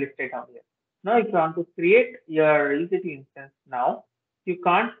which are listed down here. Now if you want to create your EC2 instance now, you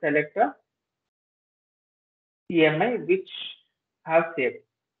can't select a EMI which have saved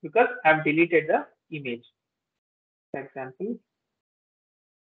because I've deleted the image. For example,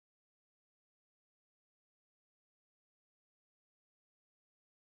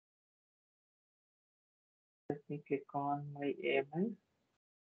 let me click on my AMI.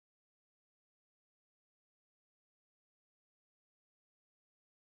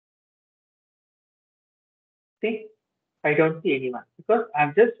 See, I don't see anyone because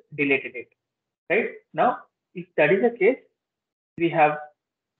I've just deleted it. Right now, if that is the case, we have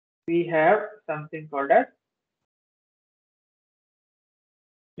something called as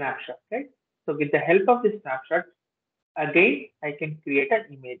snapshot, right? So with the help of this snapshot, again, I can create an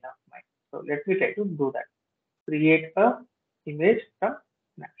image of mine. So let me try to do that. Create a image from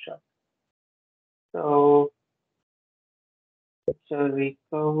snapshot. So it's a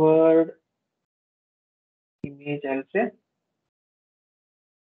recovered image, I'll say.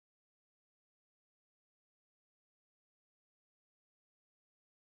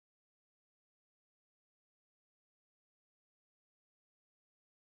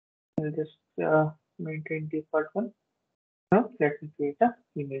 I'll just maintain default one. Now let me create an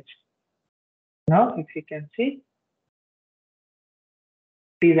image. Now, if you can see,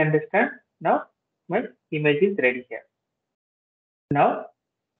 please understand. Now my image is ready here. Now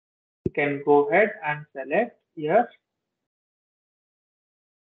you can go ahead and select here.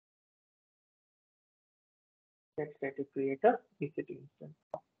 Let's try to create a EC2 instance.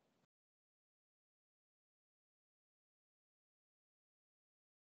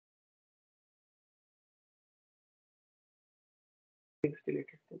 Things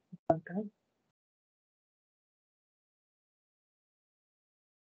deleted sometime.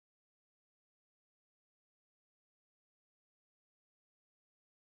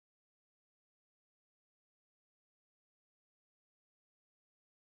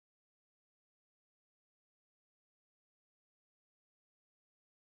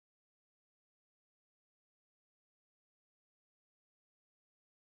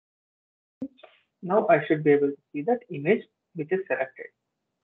 Now I should be able to see that image which is selected.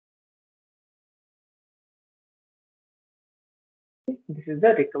 This is the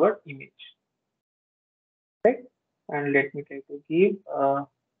recovered image, right? And let me try to give a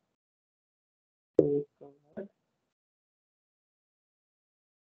recovered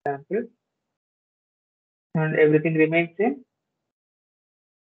sample, and everything remains same.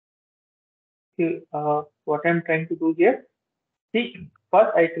 See, what I'm trying to do here. See,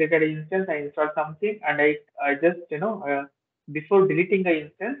 first I created an instance, I installed something, and I just before deleting the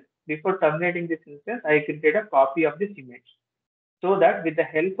instance, before terminating this instance, I created a copy of this image, so that with the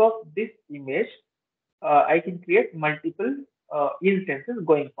help of this image, I can create multiple instances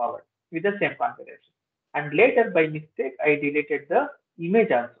going forward with the same configuration. And later, by mistake, I deleted the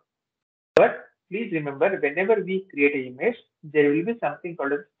image also. But please remember, whenever we create an image, there will be something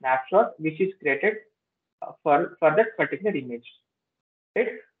called a snapshot, which is created for that particular image. Right?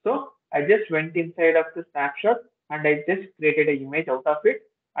 So I just went inside of the snapshot and I just created an image out of it.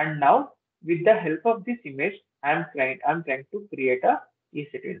 And now with the help of this image, I'm trying to create a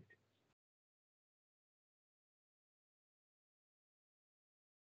EC2 instance.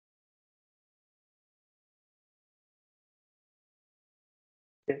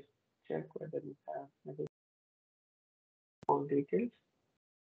 Just check whether we have maybe more details.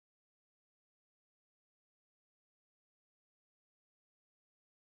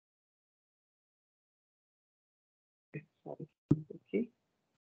 Sorry. Okay.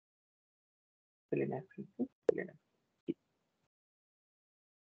 Selenium.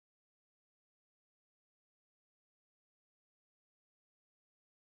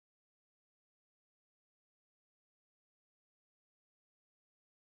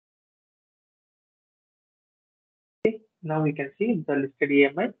 Okay. Now we can see the listed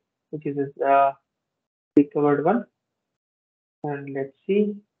EMI, which is the recovered one. And let's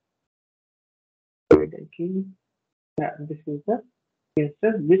see. Yeah, this is the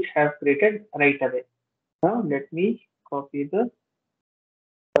instance which have created right away. Now let me copy the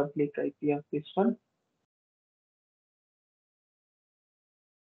public IP of this one.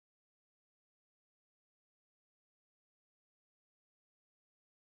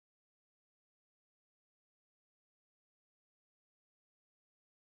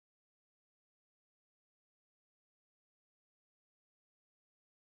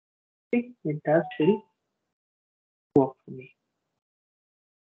 See, it does still work for me.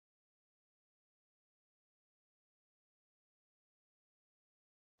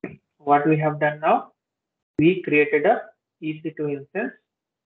 What we have done now, we created a EC2 instance.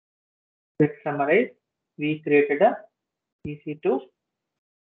 Let's summarize. We created a EC2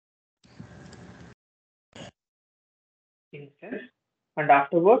 instance, and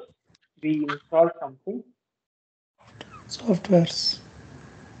afterwards we install something. Softwares.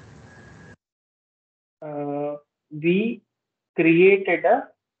 We created a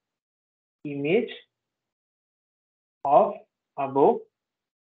image of above,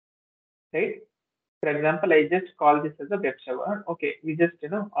 right? For example, I just call this as a web server. Okay, we just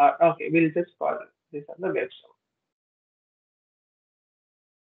okay, we'll just call this as a web server.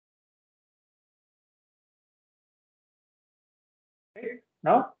 Right?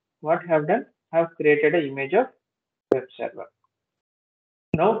 Now, what I have done? I have created an image of web server.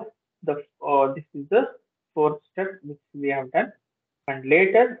 Now, this is the fourth step which we have done, and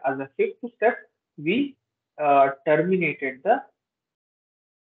later, as a fifth step, we terminated the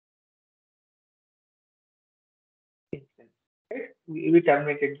instance. Right? We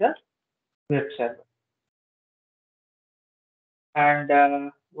terminated the web server.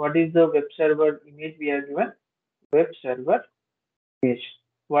 And what is the web server image we are given? Web server image.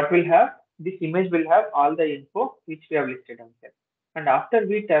 What will have? This image will have all the info which we have listed on here. And after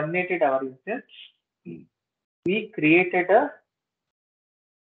we terminated our instance, we created a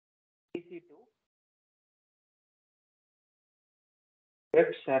EC2 web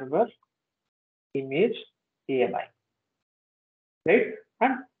server image AMI, right?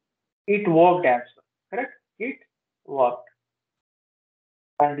 And it worked as well, correct? It worked.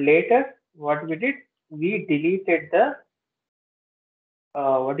 And later, what we did? We deleted the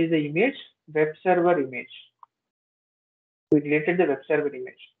what is the image? Web server image. We deleted the web server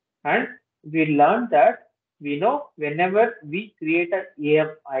image, and we learned that we know whenever we create an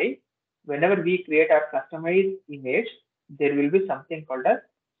AMI, whenever we create a customized image, there will be something called a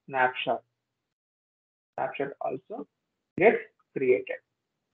snapshot. Snapshot also gets created.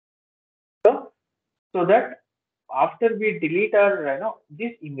 So that after we delete our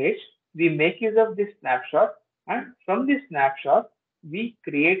this image, we make use of this snapshot, and from this snapshot we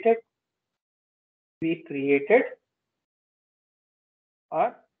created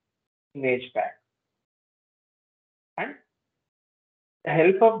our image back. And the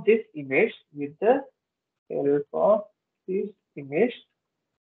help of this image, with the help of this image,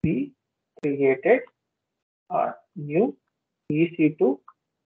 we created a new EC2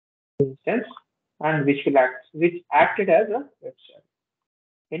 instance, and which acted as a web server.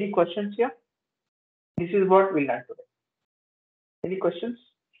 Any questions here? This is what we learned today. Any questions?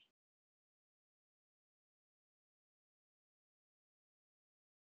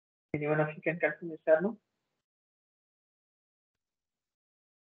 Anyone of you can confirm yes or no?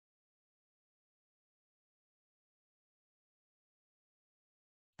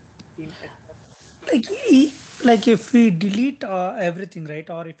 Like if we delete everything, right,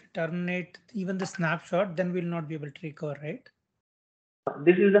 or if we terminate even the snapshot, then we'll not be able to recover, right?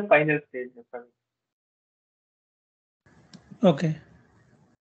 This is the final stage. Okay.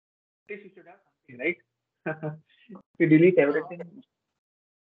 At least you should have something, right? If you delete everything,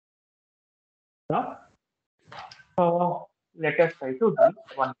 no? Let us try to delete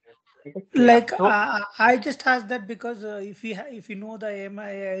one thread. Okay, yeah. Like So I just asked that because if you know the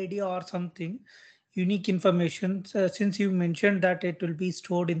AMI ID or something unique information, since you mentioned that it will be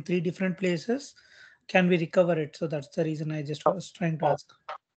stored in 3 different places, can we recover it? So that's the reason I just was trying to uh, ask.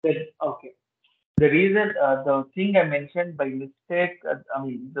 okay. The reason, the thing I mentioned by mistake, I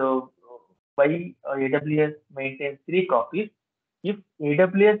mean, the why AWS maintains 3 copies. If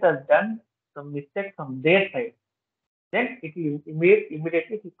AWS has done some mistake from their side, then it will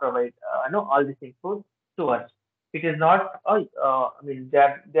immediately to provide all this info to us. It is not, I mean,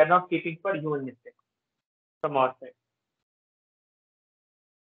 they are not keeping for human mistake from our side.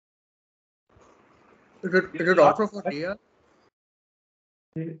 This Is is it not also for correct. DR?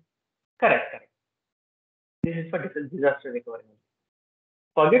 Correct, correct. This is for disaster recovery.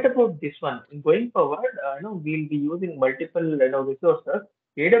 Forget about this one. Going forward, we'll be using multiple resources.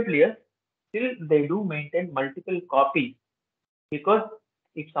 AWS still they do maintain multiple copies because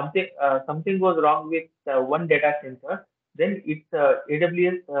if something goes wrong with one data center, then it's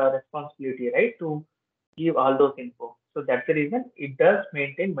AWS responsibility, right, to give all those info. So that's the reason it does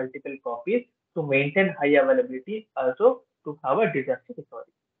maintain multiple copies to maintain high availability, also to have a disaster recovery.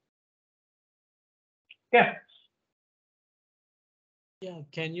 Yeah. Yeah,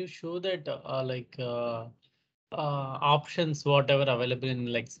 can you show that options whatever available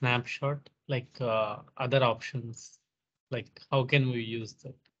in like snapshot, like other options, like how can we use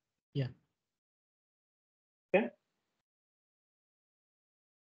that? Yeah, Okay.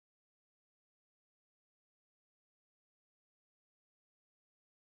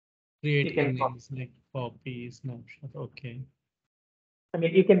 create You can image like copy snapshot. Okay. I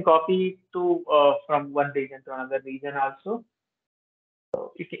mean, you can copy to from one region to another region also.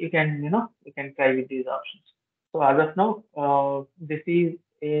 So you can try with these options. So as of now, this is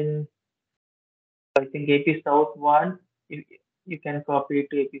in I think AP South one. You, you can copy it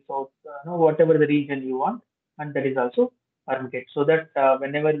to AP South, whatever the region you want, and that is also permitted. So that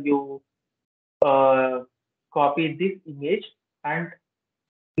whenever you uh, copy this image and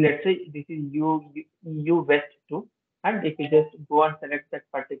let's say this is U West 2, and if you just go and select that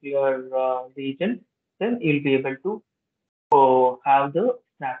particular region, then you'll be able to have the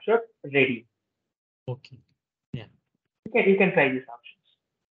snapshot ready. Okay. Yeah. You can try these options,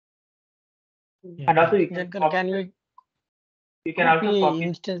 Yeah. and also Thank you. Jankar, can we you can also copy copy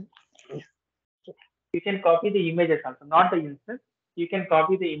instance? the images also, not the instance. You can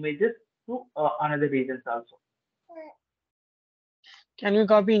copy the images to another regions also. Can we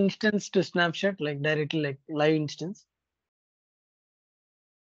copy instance to snapshot like directly like live instance?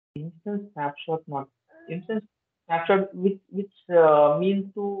 Instance snapshot, not instance snapshot, which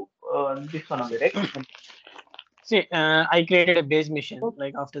means to this one only, right? See, I created a base mission.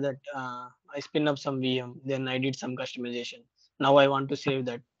 Like after that, I spin up some VM. Then I did some customization. Now I want to save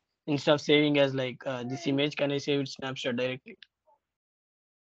that. Instead of saving as like this image, can I save it snapshot directly?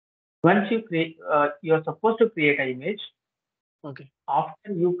 Once you create, you're supposed to create an image. Okay.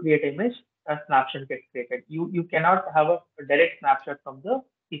 After you create image, a snapshot gets created. You cannot have a direct snapshot from the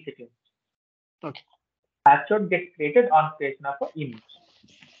EC2. Okay. Snapshot gets created on creation of an image.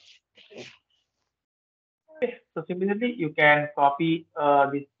 Okay. So similarly, you can copy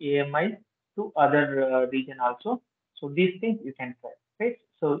this AMI to other region also. So these things you can try. Right.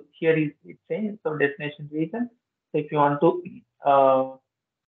 So here is it's saying so destination region. So if you want to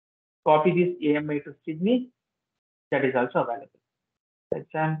copy this AMI to Sydney, that is also available. For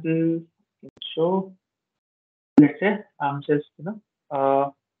example, show. Let's say I'm just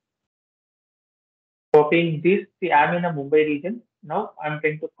copying this. See, I'm in a Mumbai region. Now I'm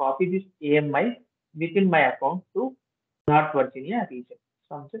trying to copy this AMI within my account to North Virginia region.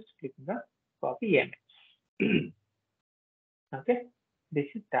 So I'm just clicking the copy AMI. Okay, this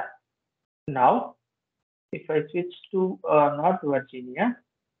is done. Now, if I switch to North Virginia,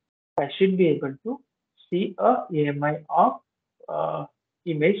 I should be able to see a AMI of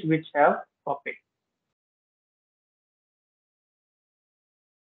image which have copied.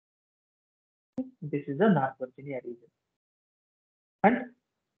 This is the North Virginia region, and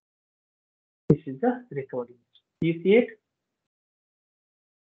this is the recording. You see it?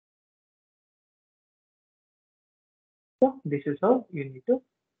 So this is how you need to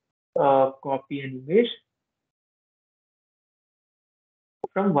copy an image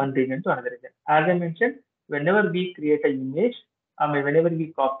from one region to another region. As I mentioned, whenever we create an image, whenever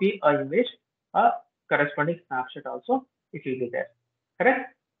we copy an image, a corresponding snapshot also it will be there.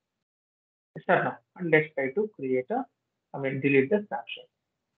 Correct? Yes or no? And let's try to create a delete the snapshot.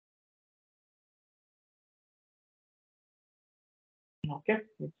 Okay,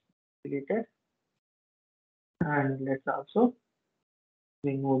 it's deleted. And let's also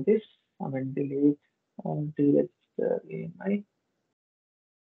remove this. Delete and deregister AMI.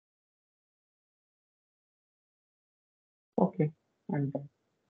 Okay, and done.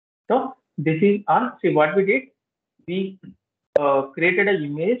 So this is on. See what we did. We created an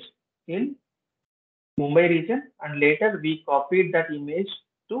image in Mumbai region, and later we copied that image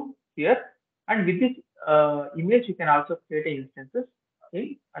to here. And with this image, you can also create instances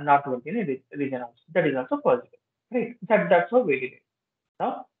in not only in a region also. That is also possible, right? That's how we did it.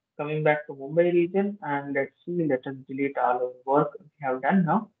 Now coming back to Mumbai region, and let's see. Let us delete all our work we have done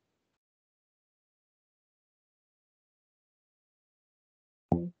now.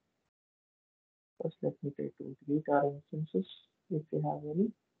 First, let me try to delete our instances if we have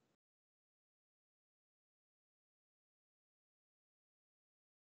any.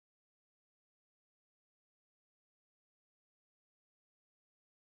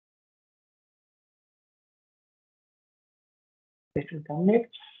 Let me terminate,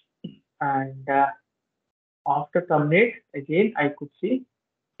 and after terminate again, I could see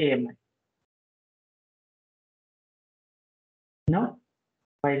AMI. Now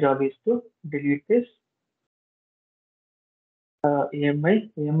my job is to delete this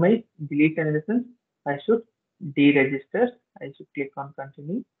AMI, delete and listen. I should deregister. I should click on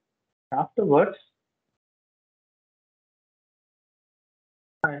continue. Afterwards,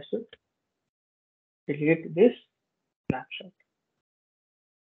 I should delete this snapshot.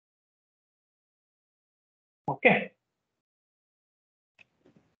 Okay.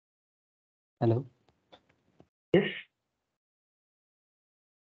 Hello. Yes.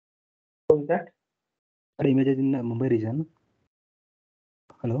 So is that? Are images in Mumbai region?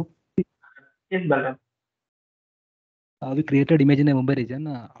 Hello. Yes, Balram. We created image in a Mumbai region.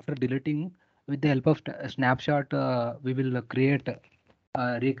 After deleting, with the help of snapshot, we will create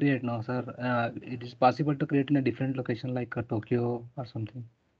recreate now, sir. It is possible to create in a different location like Tokyo or something.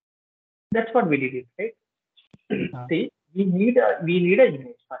 That's what we did, right? See, we need a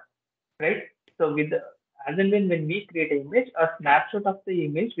image first, right? So with as and when we create an image, a snapshot of the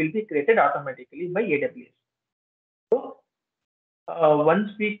image will be created automatically by AWS. So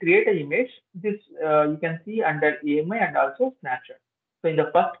once we create an image, this you can see under AMI and also snapshot. So in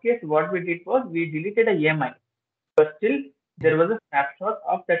the first case, what we did was we deleted a AMI, but still there was a snapshot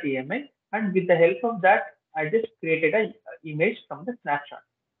of that AMI, and with the help of that, I just created a image from the snapshot,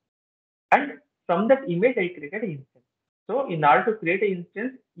 and from that image I created an instance. So in order to create an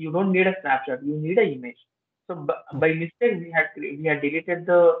instance, you don't need a snapshot, you need an image. So by mistake we had deleted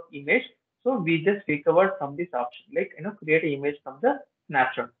the image, so we just recovered from this option, like create an image from the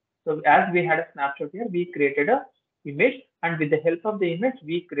snapshot. So as we had a snapshot here, we created a image, and with the help of the image,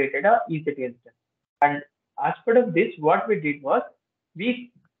 we created a EC2 instance. And as part of this, what we did was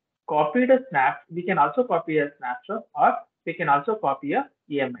we copied a snap. We can also copy a snapshot, or we can also copy a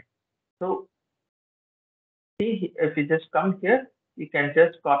EMI. So see, if you just come here, you can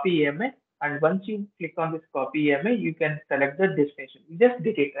just copy EMI, and once you click on this copy EMI, you can select the destination. You just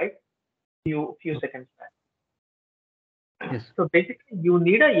did it, right? Few seconds back. Yes. So basically, you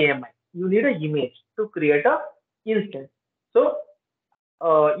need a EMI. You need an image to create a instance. So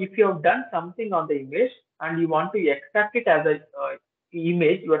if you have done something on the image and you want to extract it as a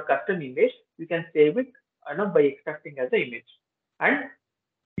image, your custom image, you can save it by extracting as an image, and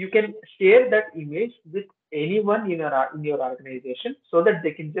you can share that image with anyone in your organization so that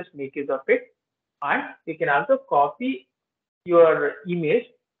they can just make use of it, and you can also copy your image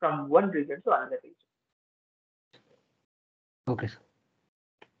from one region to another region. Okay, sir.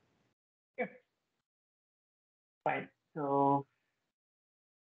 Okay. Fine. So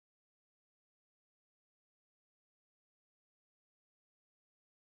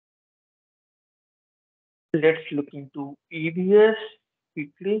let's look into EBS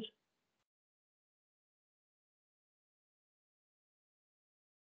quickly.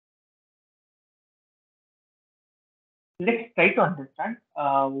 Let's try to understand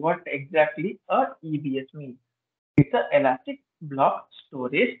what exactly a EBS means. It's an elastic block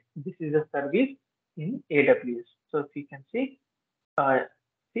storage. This is a service in AWS. So if you can see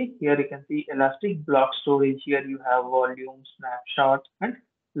here you can see elastic block storage. Here you have volume, snapshot, and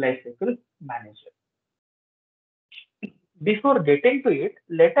lifecycle manager. Before getting to it,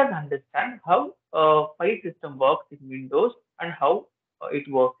 let us understand how file system works in Windows and how it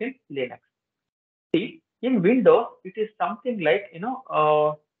works in Linux. See, in Windows, it is something like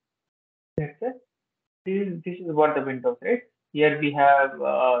let's say this is what the Windows, right? Here we have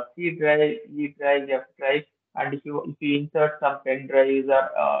C drive, E drive, F drive. and if you insert some pen drives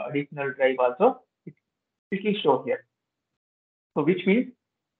or additional drive also, it will show here. So which means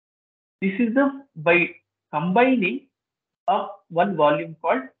this is the by combining of one volume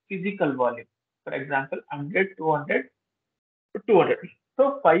called physical volume. For example, 100, 200, 200.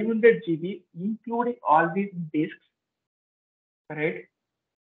 So 500 GB, including all these disks, right?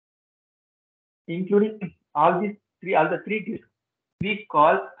 Including all the three disks, we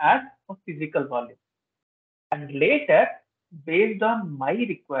call as a physical volume. And later, based on my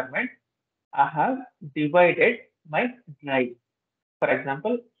requirement, I have divided my drive. For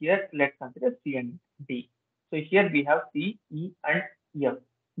example, here let's consider C and D. So here we have C, E, and F.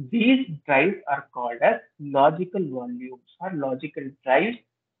 These drives are called as logical volumes or logical drives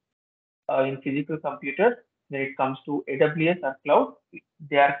in physical computers. When it comes to AWS or cloud,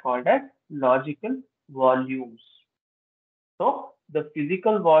 they are called as logical volumes. So the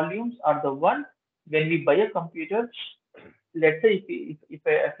physical volumes are the one when we buy a computer. Let's say if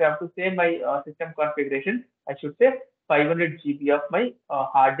I have to say my system configuration, I should say 500 GB of my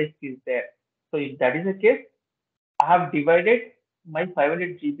hard disk is there. So if that is the case, I have divided my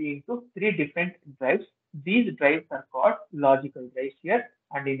 500 GB into three different drives. These drives are called logical drives here,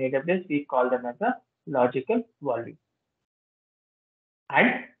 and in AWS we call them as a logical volume,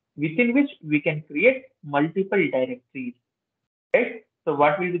 and within which we can create multiple directories. Right? So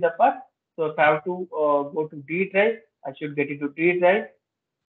what will be the path? So if I have to go to D drive, I should get into D drive,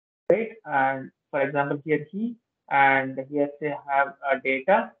 right? And for example, here he, and here say have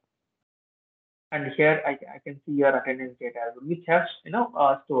data, and here I can see your attendance data as well, which has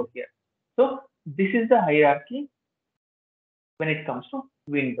stored here. So this is the hierarchy when it comes to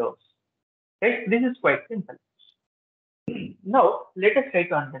Windows, right? This is quite simple. Now let us try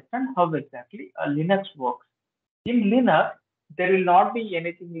to understand how exactly Linux works. In Linux, there will not be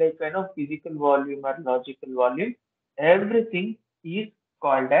anything like physical volume or logical volume. Everything is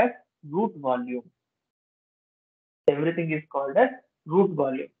called as root volume. Everything is called as root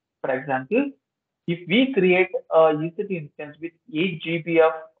volume. For example, if we create a utility instance with 8 GB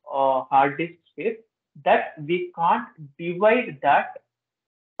of hard disk space, that we can't divide that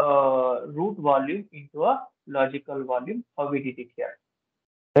root volume into a logical volume. How we did it here,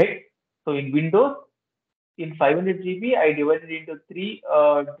 right? So in Windows, in 500 GB, I divided into three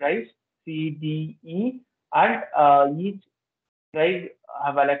drives, C, D, E, and each drive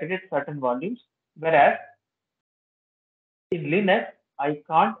have allocated certain volumes. Whereas in Linux, I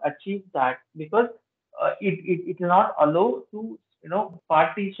can't achieve that because it will not allow to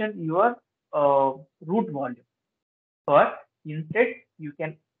partition your root volume. But instead, you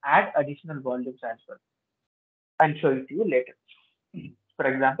can add additional volumes as well. I'll show it to you later. For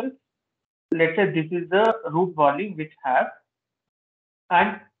example, let's say this is the root volume which have,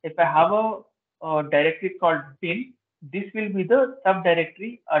 and if I have a directory called bin, this will be the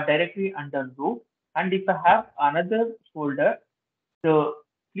subdirectory, a directory under root. And if I have another folder, so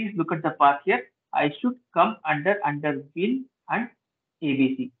please look at the path here. I should come under bin and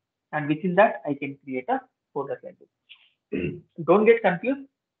ABC, and within that I can create a folder like this. Don't get confused.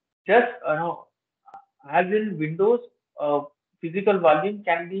 Just as in Windows, physical volume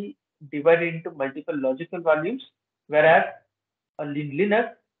can be divided into multiple logical volumes, whereas in Linux,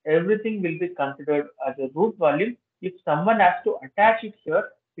 everything will be considered as a root volume. If someone has to attach it here,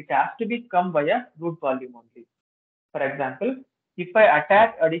 it has to be come via root volume only. For example, if I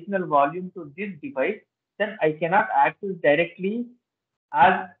attach additional volume to this device, then I cannot access directly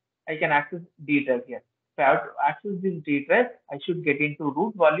as I can access D drive here. If I have to access this D drive, I should get into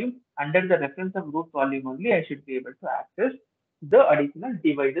root volume. Under the reference of root volume only, I should be able to access the additional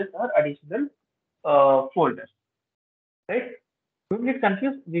devices or additional folders. Right? Don't get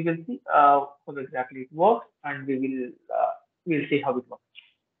confused. We will see how exactly it works, and we'll see how it works.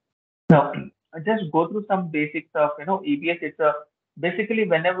 Now, just go through some basics of EBS. It's a basically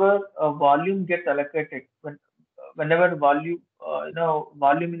whenever a volume gets allocated, whenever volume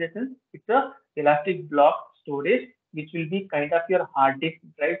volume in the sense it's a elastic block storage which will be kind of your hard disk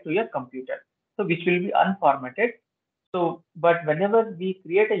drive to your computer, so which will be unformatted. So, but whenever we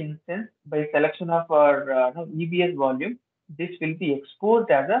create an instance by selection of our EBS volume, this will be exposed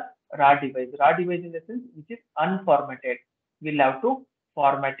as a raw device. Raw device in the sense which is unformatted. We'll have to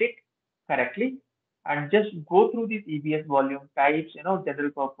format it correctly and just go through these EBS volume types, general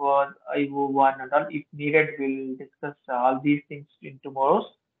purpose, IO1 and all. If needed, we'll discuss all these things in tomorrow's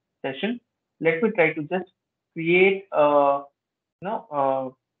session. Let me try to just create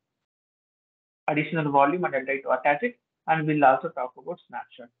additional volume and I'll try to attach it, and we'll also talk about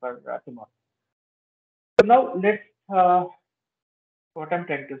snapshot for tomorrow. So now let's what I'm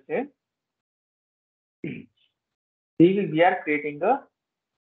trying to say. we are creating a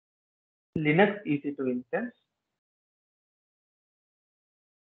Linux EC2 instance.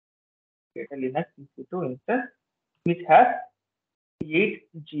 Create a Linux EC2 instance which has 8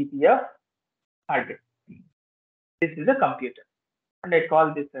 GB of hard disk. This is a computer, and I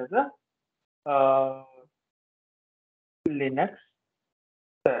call this as a Linux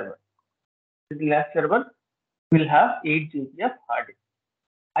server. This Linux server will have 8 GB of hard disk.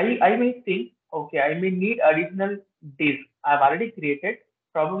 I may think, okay, I may need additional disk. I've already created.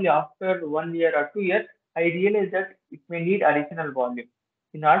 Probably after 1 year or 2 years, I realize that it may need additional volume.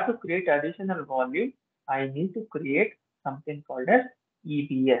 In order to create additional volume, I need to create something called as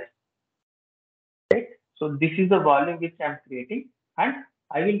EBS. Right? So this is the volume which I'm creating, and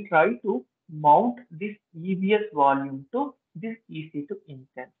I will try to mount this EBS volume to this EC2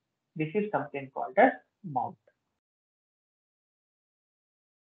 instance. This is something called as mount.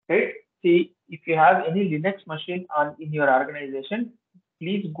 Right? See, if you have any Linux machine in your organization,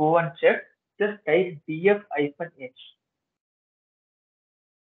 please go and check. Just type df-h.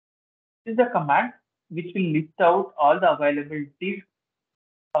 This is a command which will list out all the available disks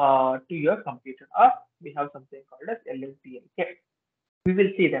to your computer. Or we have something called as lsdlk. We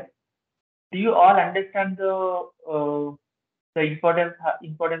will see them. Do you all understand the importance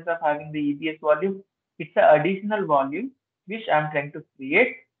of having the EBS volume? It's an additional volume which I'm trying to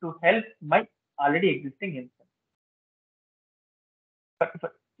create to help my already existing instance. But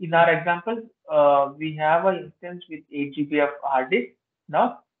in our example, we have an instance with 8 GB of hard disk.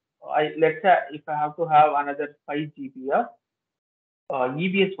 Now, let's say if I have to have another 5 GB of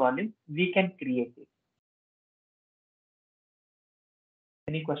EBS volume, we can create it.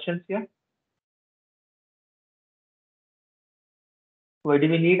 Any questions here? Why do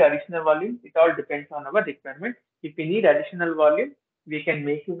we need additional volume? It all depends on our requirement. If we need additional volume, we can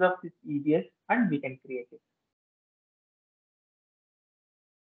make use of this EBS and we can create it.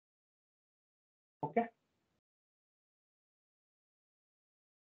 Okay.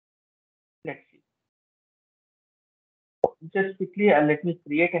 Let's see. Just quickly, let me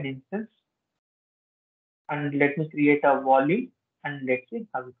create an instance and let me create a volume and let's see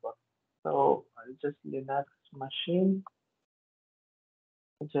how it works. So I'll just Linux machine.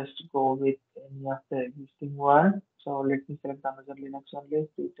 Just go with any of the existing one. So let me select another Linux only,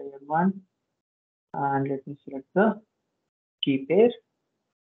 tier 1, and let me select the key pair,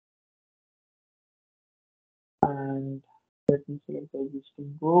 and let me select the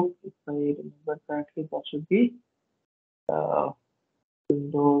existing group. If I remember correctly, that should be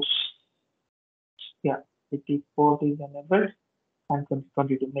Windows. Yeah, 84 is enabled and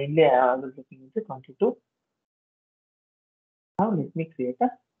 2022. Mainly, I was looking into 22. Now let me create a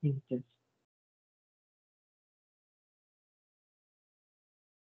instance.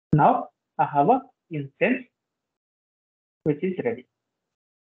 Now I have a instance which is ready.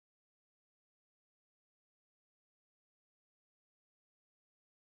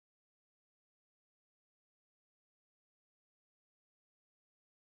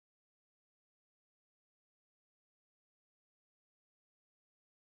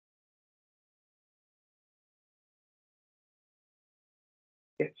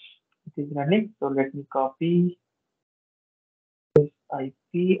 Yes, it is running. So let me copy this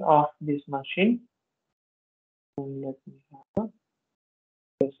IP of this machine and let me have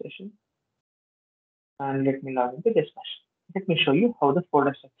a session and let me log into this machine. Let me show you how the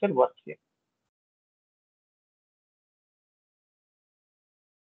folder structure works here.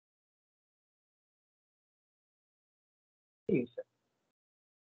 User.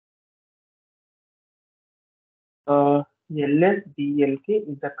 LSDLK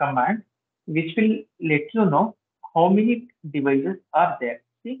is a command which will let you know how many devices are there.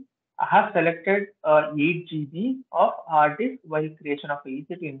 See, I have selected 8 GB of hard disk while creation of a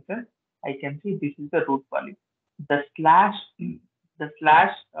EC2 instance. I can see this is the root volume. The slash,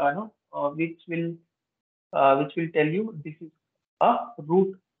 no, which will tell you this is a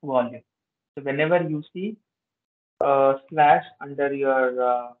root volume. So whenever you see slash under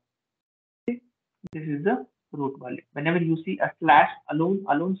your this is the root volume. Whenever you see a slash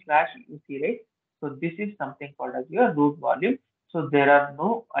alone slash you see, right? So this is something called as your root volume. So there are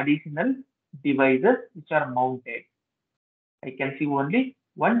no additional devices which are mounted. I can see only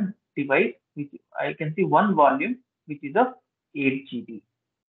one device which I can see one volume which is of 8 GB,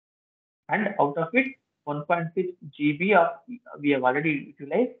 and out of it 1.6 GB of we have already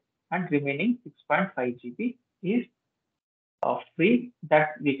utilized, and remaining 6.5 GB is free that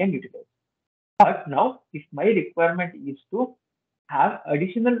we can utilize. But now, if my requirement is to have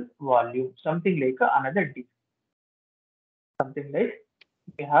additional volume, something like another disk, something like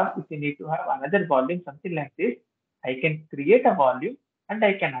if you need to have another volume, something like this, I can create a volume and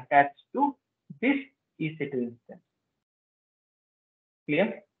I can attach to this EC2 instance.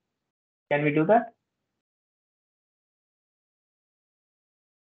 Clear? Can we do that?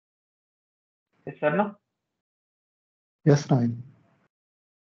 Yes or no? Yes, Ryan.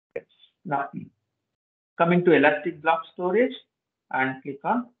 Yes. Now, coming to elastic block storage and click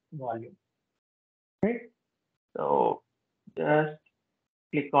on volume. Right? So just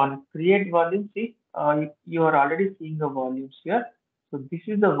click on create volume. See, you are already seeing the volumes here. So this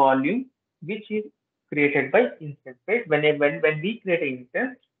is the volume which is created by instance, right? When we create an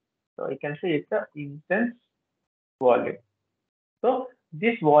instance, so I can say it's the instance volume. So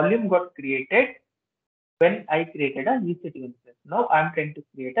this volume got created when I created a EC2 instance. Now I'm trying to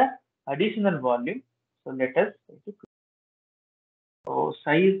create a additional volume. So let us try to so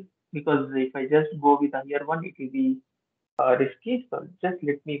size, because if I just go with a here one, it will be risky. So just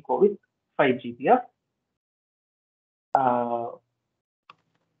let me go with 5 GB of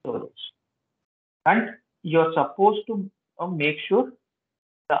storage. And you're supposed to make sure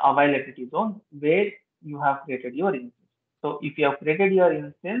the availability zone where you have created your instance. So if you have created your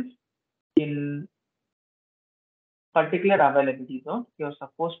instance in particular availability zone, you're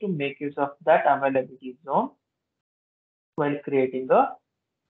supposed to make use of that availability zone while creating a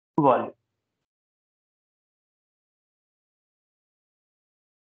volume.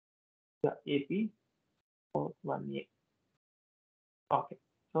 The AP port 1A. Okay,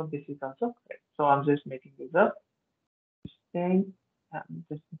 so this is also correct. So I'm just making this up. Saying I'm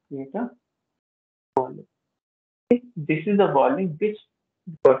just create a volume. Okay, this is the volume which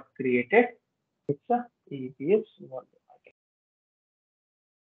got created. It's a EBS volume. Okay.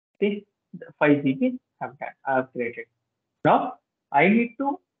 See, the 5 GB I have created. Now I need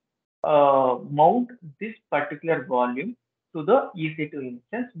to mount this particular volume to the EC2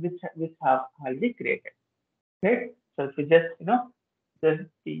 instance which have already created. Right? So if you just just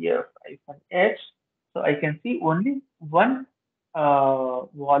 -H, so I can see only one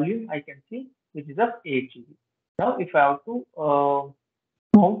volume I can see which is of 8 GB. Now if I have to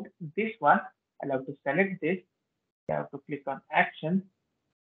mount this one, I'll have to select this. I have to click on action.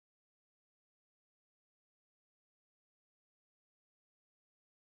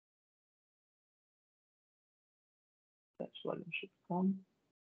 That volume should come.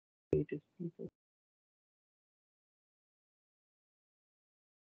 It is okay.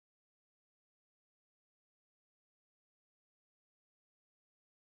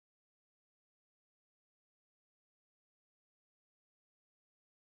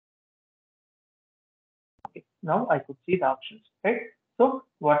 Now I could see the options, right? So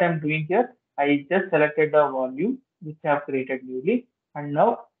what I'm doing here, I just selected the volume which I have created newly, and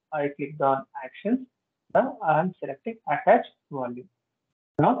now I clicked on actions. Now I'm selecting attach volume.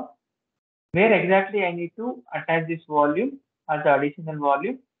 Now where exactly I need to attach this volume as the additional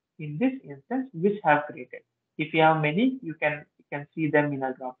volume in this instance which I have created. If you have many, you can see them in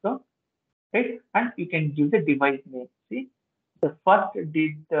a drop down, right? And you can give the device name. See, the first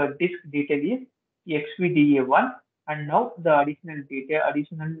disk detail is XVDA1, and now the additional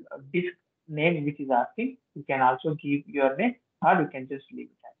disk name which is asking, you can also give your name, or you can just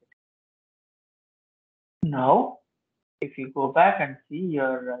leave it as it. Now, if you go back and see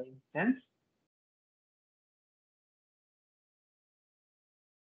your instance,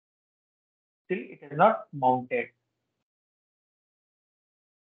 still it is not mounted.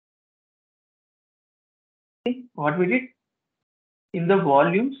 See what we did in the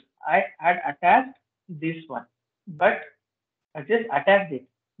volumes, I had attached this one, but I just attached it,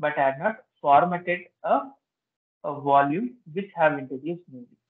 but I had not formatted a volume which have introduced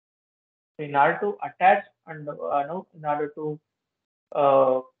newly. So in order to attach and no, in order to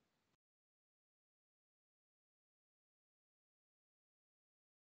uh,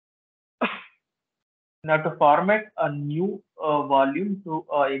 format a new volume to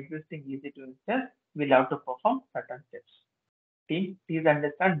existing EC2 instance, we'll have to perform certain steps. Team, please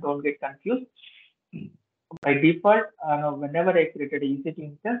understand, don't get confused. By default, whenever I created a EC2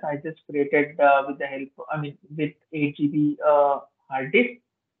 instance, I just created with the help, with 8 GB hard disk.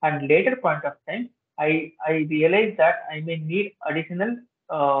 And later point of time, I realized that I may need additional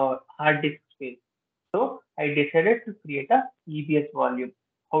hard disk space. So I decided to create a EBS volume.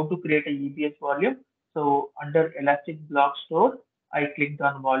 How to create a EBS volume? So under Elastic Block Store, I clicked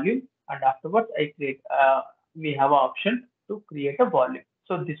on volume, and afterwards we have an option to create a volume.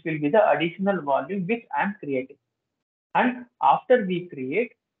 So this will be the additional volume which I am creating. And after we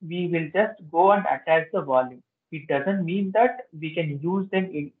create, we will just go and attach the volume. It doesn't mean that we can use them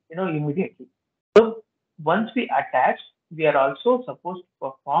immediately. So once we attach, we are also supposed to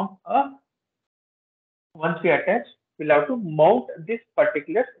perform a Once we attach, we'll have to mount this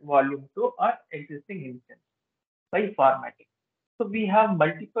particular volume to our existing instance by formatting. So we have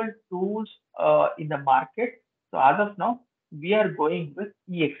multiple tools in the market. So as of now, we are going with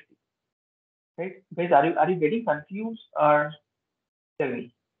EXT. Right, guys, are you getting confused or tell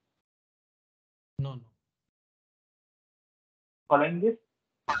me? No, no. Following this?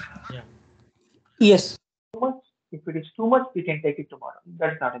 Yeah. Yes. Too much. If it is too much, we can take it tomorrow.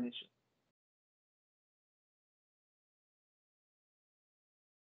 That's not an issue.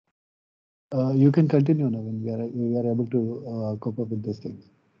 You can continue, Navin. We are able to cope up with these things.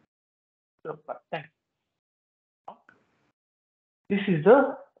 Super. Thanks. This is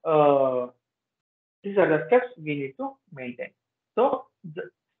the these are the steps we need to maintain. So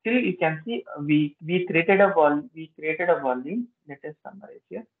still you can see we created a volume. Let us summarize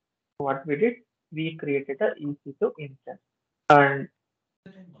here. What we did, we created a EC2 instance, and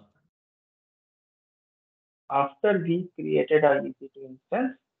after we created a EC2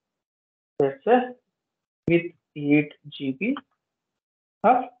 instance, let's say with 8 GB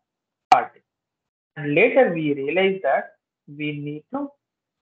of hard disk. And later we realized that we need to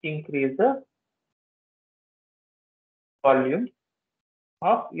increase the volume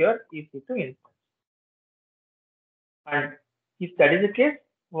of your EC2 instance. And if that is the case,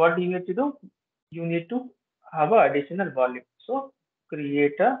 what do you need to do? You need to have an additional volume. So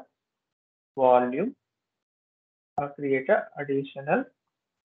create a volume or create a additional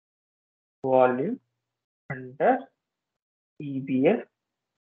volume under EBS.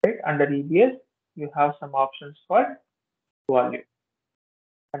 Right? Under EBS, you have some options called volume.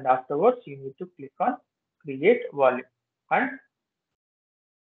 And afterwards, you need to click on create volume and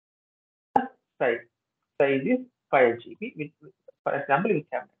size. Size is 5 GB, for example, which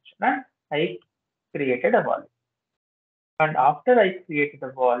I mentioned. And I created a volume. And after I created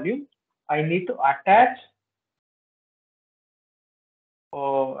a volume, I need to attach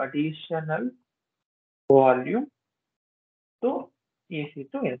additional volume to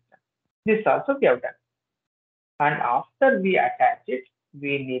EC2 instance. This also we have done. And after we attach it,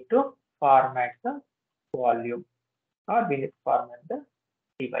 we need to format the volume or we need to format the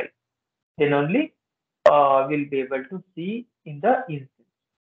device. Then only we'll be able to see in the instance,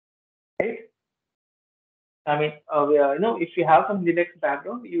 right? I mean, if you have some Linux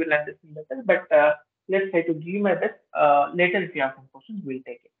background, you will understand better. But let's try to give my best. Later, if you have some questions, we'll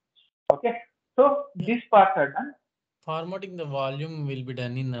take it. Okay. So this part are done. Formatting the volume will be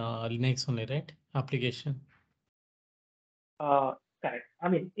done in Linux only, right? Application. Correct. I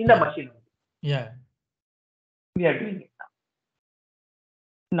mean, in the machine only. Yeah. We are doing it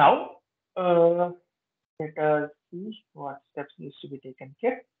now. Now, let us see what steps needs to be taken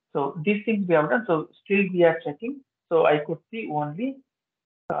care. So these things we have done. So still we are checking. So I could see only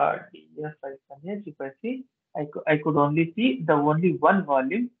yes, yes, if I see, I could only see the only one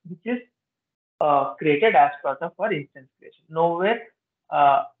volume which is created as part of our instance creation. Nowhere,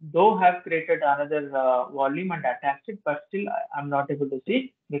 though have created another volume and attached it, but still I'm not able to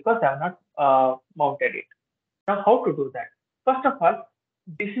see because I have not mounted it. Now, how to do that? First of all,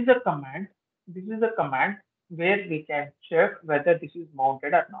 this is a command. This is a command where we can check whether this is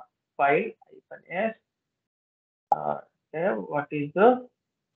mounted or not. File -s. There, what is the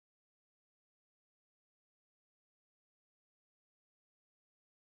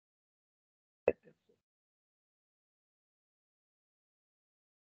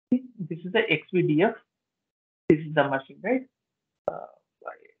this is the XVDF. This is the machine, right?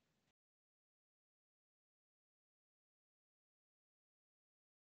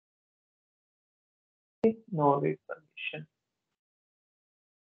 No read permission.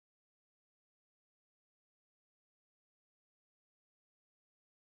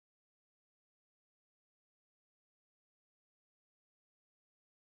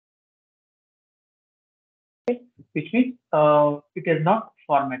 Which means it is not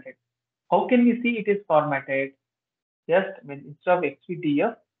formatted. How can we see it is formatted? Just instead of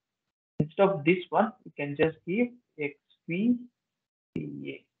XVDF, instead of this one, you can just give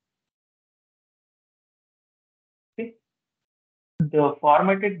XVDA. Okay. The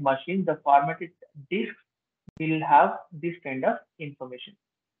formatted machine, the formatted disk will have this kind of information.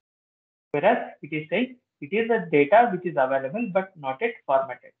 Whereas it is saying it is a data which is available but not yet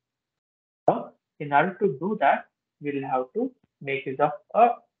formatted. Now, in order to do that, we'll have to make use of a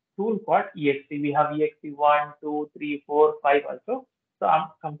tool called ext. We have ext1, 2, 3, 4, 5 also. So I'm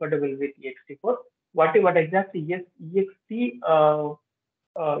comfortable with ext4. What exactly ext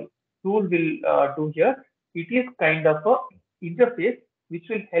tool will do here? It is kind of a interface which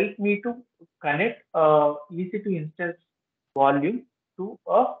will help me to connect EC2 instance volume to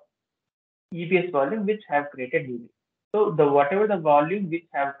a EBS volume which have created newly. So the whatever the volume which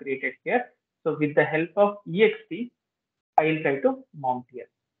have created here, so with the help of ext, I will try to mount here.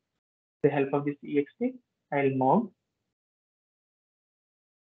 With the help of this ext, I will mount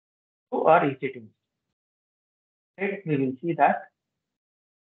to our EC2. Right? We will see that.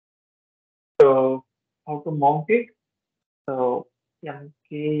 So how to mount it? So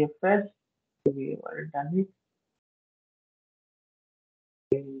MKFS, we already done it.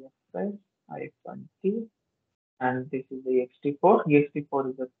 MKFS I20, and this is the ext4. ext4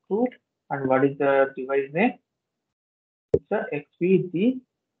 is the root, and what is the device name? It's a XVD.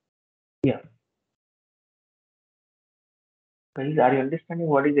 Yeah. Guys, are you understanding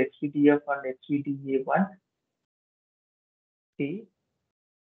what is XVDF and XVDA1? See,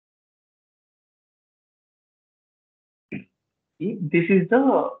 this is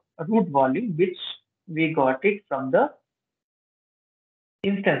the root volume which we got it from the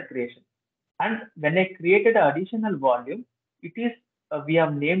instance creation. And when I created an additional volume, it is we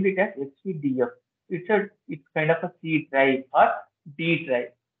have named it as XVDF. It's kind of a C drive or D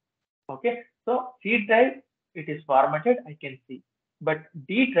drive. Okay, so C drive it is formatted, I can see, but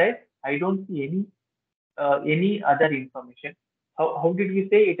D drive I don't see any other information. How did we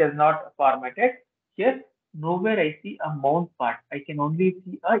say it is not formatted? Here, nowhere I see a mount part. I can only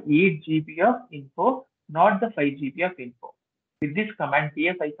see a 8 GB of info, not the 5 GB of info. With this command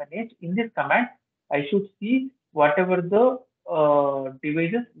df-h, in this command, I should see whatever the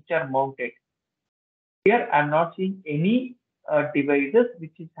devices which are mounted. Here, I'm not seeing any devices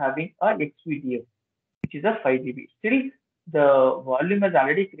which is having a XVDF, which is a 5 GB. Still, the volume is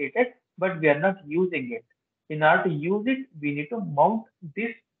already created, but we are not using it. In order to use it, we need to mount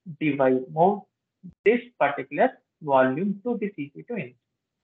this device, mount this particular volume to this EC2 instance.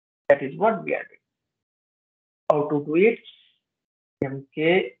 That is what we are doing. How to do it?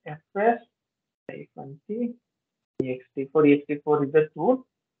 MKFS, I20, ext4, ext4 is the tool,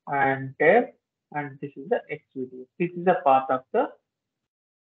 and tab, and this is the XVD. This is a part of the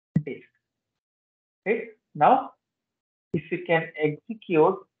disk. Right? Now, if you can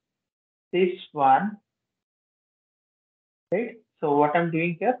execute this one, right? So what I'm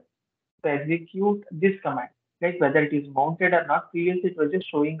doing here, to execute this command, like whether it is mounted or not. Previously it was just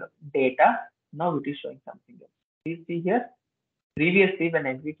showing data, now it is showing something else. Please see here, previously when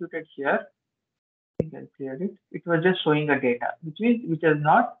executed here, I can clear it, it was just showing a data, which means which is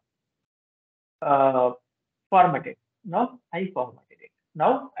not formatted. Now I formatted it.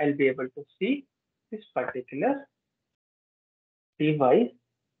 Now I'll be able to see this particular device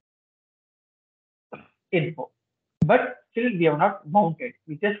info. But still we have not mounted.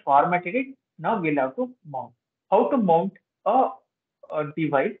 We just formatted it. Now we'll have to mount. How to mount a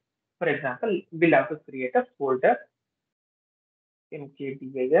device? For example, we'll have to create a folder mkdir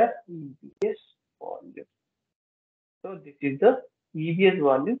EBS volume. So this is the EBS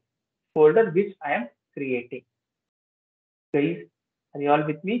volume folder which I am creating. Guys, are you all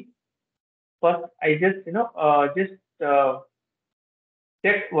with me? First, I just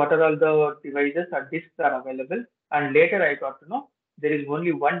check what are all the devices or disks are available, and later I got to know there is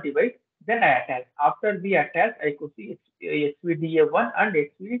only one device. Then I attach. After we attach, I could see XVDA1 and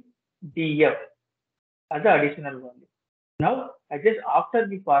XVDF as the additional volume. Now, I just after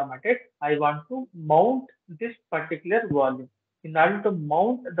we formatted, I want to mount this particular volume. In order to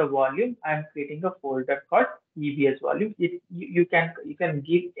mount the volume, I am creating a folder called EBS volume. You can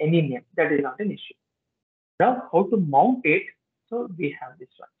give any name. That is not an issue. Now, how to mount it? So we have this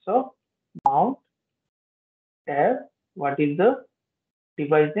one. So mount tab. What is the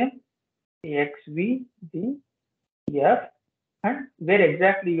device name? XVDF, and where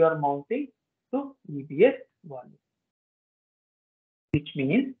exactly you are mounting to EBS volume, which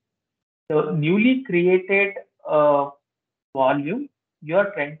means the newly created volume you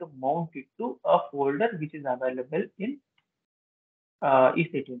are trying to mount it to a folder which is available in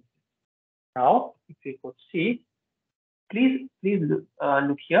EC2. Now, if you could see, please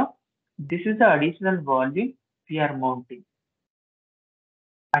look here. This is the additional volume we are mounting,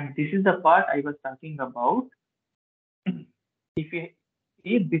 and this is the part I was talking about. If you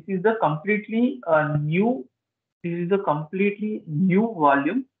see, this is the completely new. This is the completely new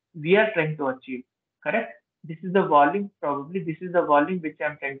volume we are trying to achieve. Correct? This is the volume. Probably this is the volume which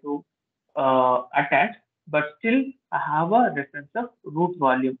I'm trying to attach, but still I have a reference of root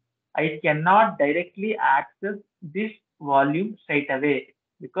volume. I cannot directly access this volume straight away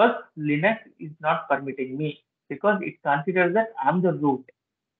because Linux is not permitting me, because it considers that I'm the root.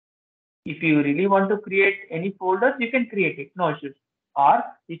 If you really want to create any folders, you can create it, no issues. Or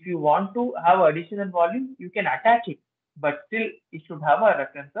if you want to have additional volume, you can attach it. but still it should have a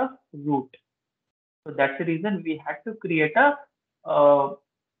reference of root. So that's the reason we had to create a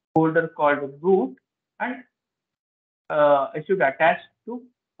folder called root, and it should attach to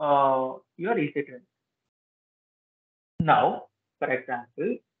your EC2. Now, for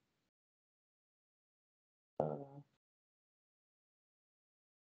example,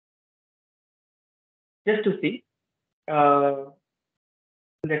 just to see,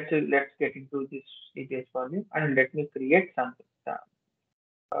 let's get into this EBS volume and let me create something.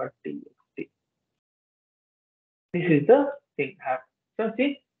 TXT. This is the thing. So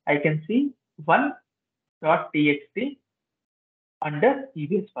see, I can see one .txt under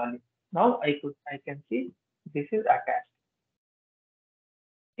EBS volume. Now I can see this is attached.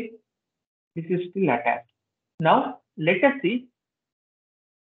 Okay. This is still attached. Now let us see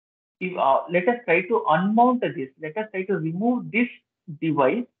if let us try to unmount this. Let us try to remove this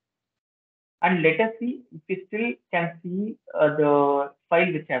device and let us see if we still can see the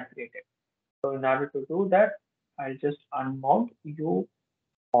file which I have created. So in order to do that, I'll just unmount you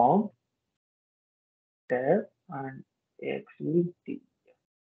mount there and XVT.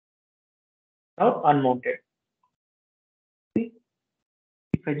 Now unmounted. See,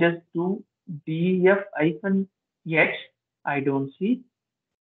 if I just do df-h, I don't see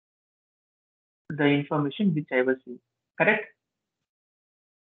the information which I was seeing. Correct?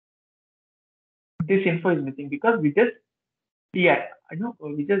 This info is missing because we just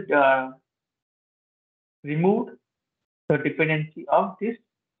removed the dependency of this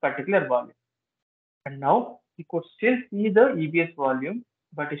particular volume. And now you could still see the EBS volume,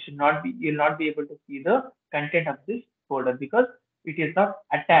 but you'll not be able to see the content of this folder because it is not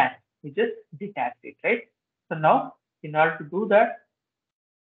attached. We just detached it, right? So now in order to do that,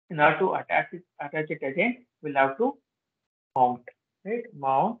 in order to attach it again, we'll have to mount, right?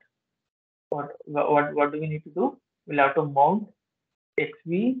 Mount. What do we need to do? We'll have to mount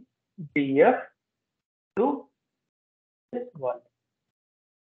xvdf to this one.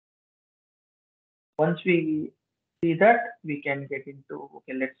 Once we see that, we can get into,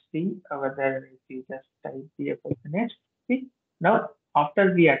 okay, let's see whether if we just type df-h. See, now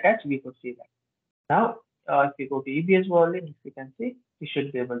after we attach, we could see that. Now, if we go to EBS volume, if you can see, we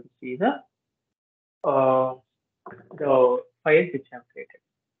should be able to see the file which I have created.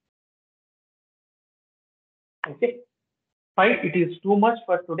 Okay, fine, it is too much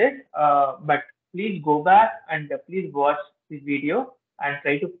for today, but please go back and please watch this video and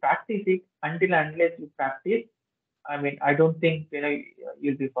try to practice it unless you practice. I mean, I don't think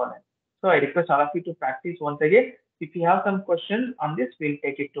you'll be following. So I request all of you to practice once again. If you have some questions on this, we'll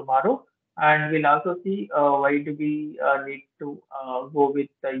take it tomorrow, and we'll also see why do we need to go with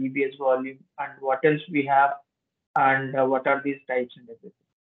the EBS volume and what else we have and what are these types and everything.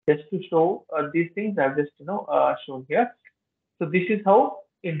 Just to show these things, I've just shown here. So this is how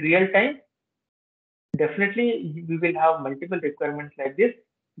in real time. Definitely, we will have multiple requirements like this.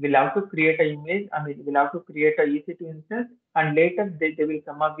 We'll have to create an image. I mean, we'll have to create a EC2 instance, and later they will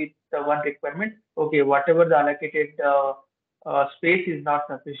come up with one requirement. Okay, whatever the allocated space is not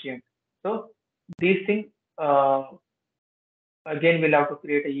sufficient. So these things again we'll have to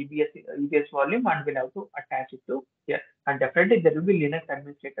create a EBS volume and we'll have to attach it to here. And definitely there will be Linux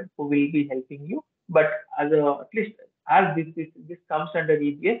administrator who will be helping you. But as at least as this comes under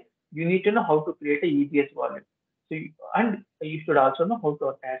EBS, you need to know how to create a EBS volume. So you should also know how to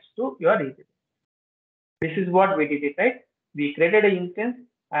attach to your EBS. This is what we did it, right? We created an instance,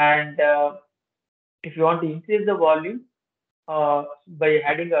 and if you want to increase the volume by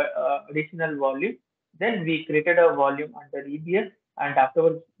adding a additional volume, then we created a volume under EBS, and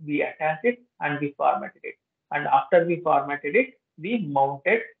afterwards we attached it and we formatted it. And after we formatted it, we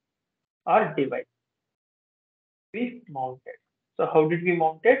mounted our device. We mounted. So how did we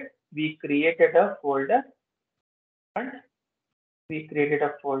mount it? We created a folder and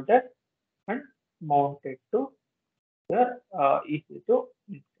mounted to the EC2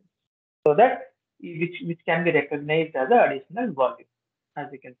 instance, so that which can be recognized as an additional volume, as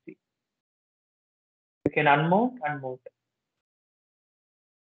you can see. You can unmount and mount.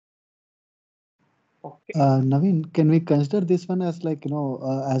 Okay. Naveen, can we consider this one as like,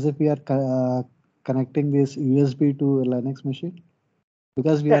 as if we are connecting this USB to Linux machine?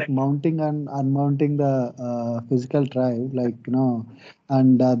 Because we are mounting and unmounting the physical drive, like,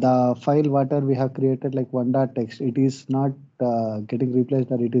 and the file whatever we have created, like one.txt, it is not getting replaced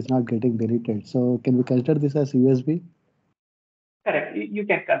or it is not getting deleted. So can we consider this as USB? Correct. You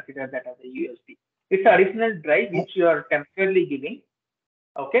can consider that as a USB. It's an additional drive which you are temporarily giving.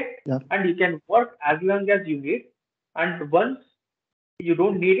 Okay. Yeah. And you can work as long as you need. And once you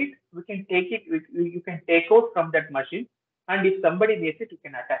don't need it, we can take it, you can take out from that machine, and if somebody needs it, you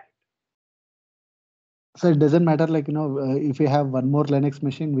can attach it. So it doesn't matter, like, if we have one more Linux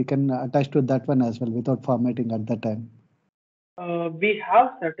machine, we can attach to that one as well without formatting at that time. We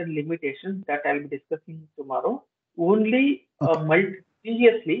have certain limitations that I'll be discussing tomorrow. Only Okay.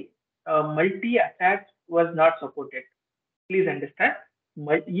 previously, multi-attach was not supported. Please understand,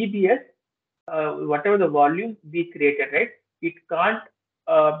 EBS, whatever the volume we created, right, it can't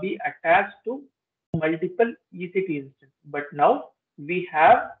be attached to multiple EC2 instances. But now we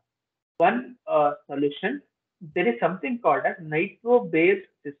have one solution. There is something called as Nitro-based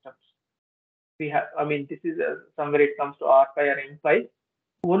systems. We have, I mean, this is somewhere it comes to R5 or M5.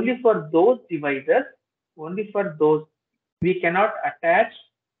 Only for those devices, only for those, we cannot attach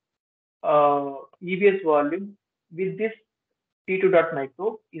EBS volume with this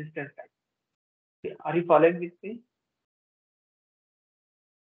T2.micro instance type. Are you following with me?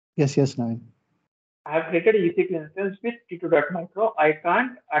 Yes, Naveen. I have created a EC2 instance with T2.micro. I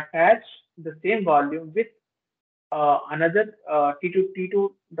can't attach the same volume with another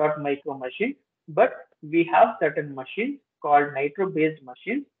T2.micro machine, but we have certain machines called nitro-based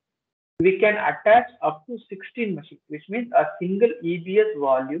machines. We can attach up to 16 machines, which means a single EBS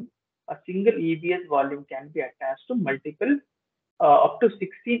volume can be attached to multiple up to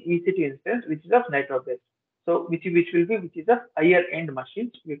 16 EC2 instance, which is of nitro-based. So which is a higher end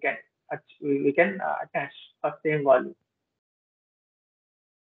machines we can attach a same volume.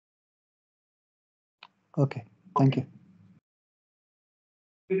 Okay. Thank you.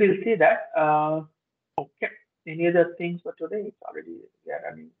 We will see that. Okay. Any other things for today? It's already we are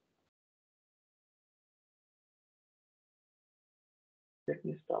running. Let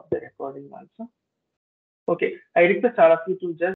me stop the recording also. Okay. I request all of you to just